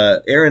and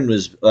Aaron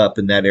was up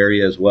in that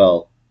area as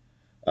well.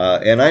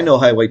 And I know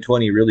Highway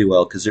 20 really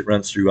well because it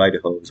runs through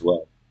Idaho as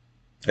well.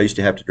 I used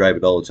to have to drive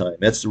it all the time.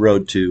 That's the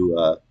road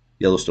to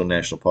Yellowstone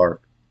National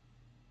Park.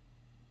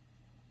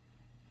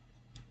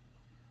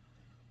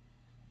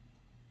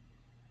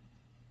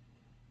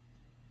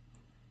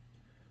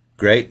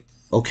 Great.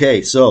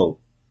 Okay, so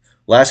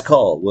last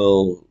call.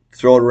 We'll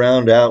throw it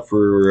around out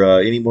for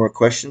any more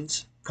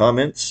questions,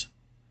 comments.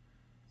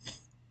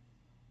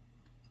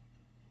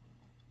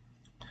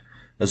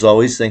 As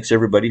always, thanks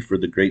everybody for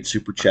the great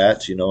super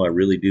chats. I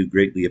really do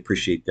greatly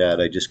appreciate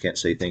that. I just can't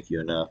say thank you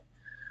enough.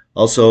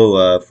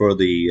 Also, for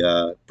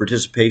the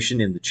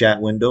participation in the chat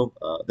window,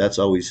 that's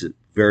always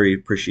very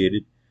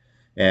appreciated.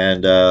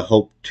 And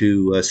hope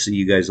to see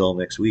you guys all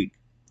next week.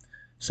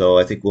 So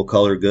I think we'll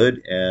call her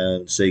good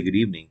and say good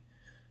evening.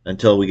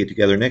 Until we get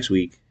together next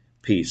week,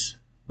 peace.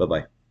 Bye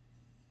bye.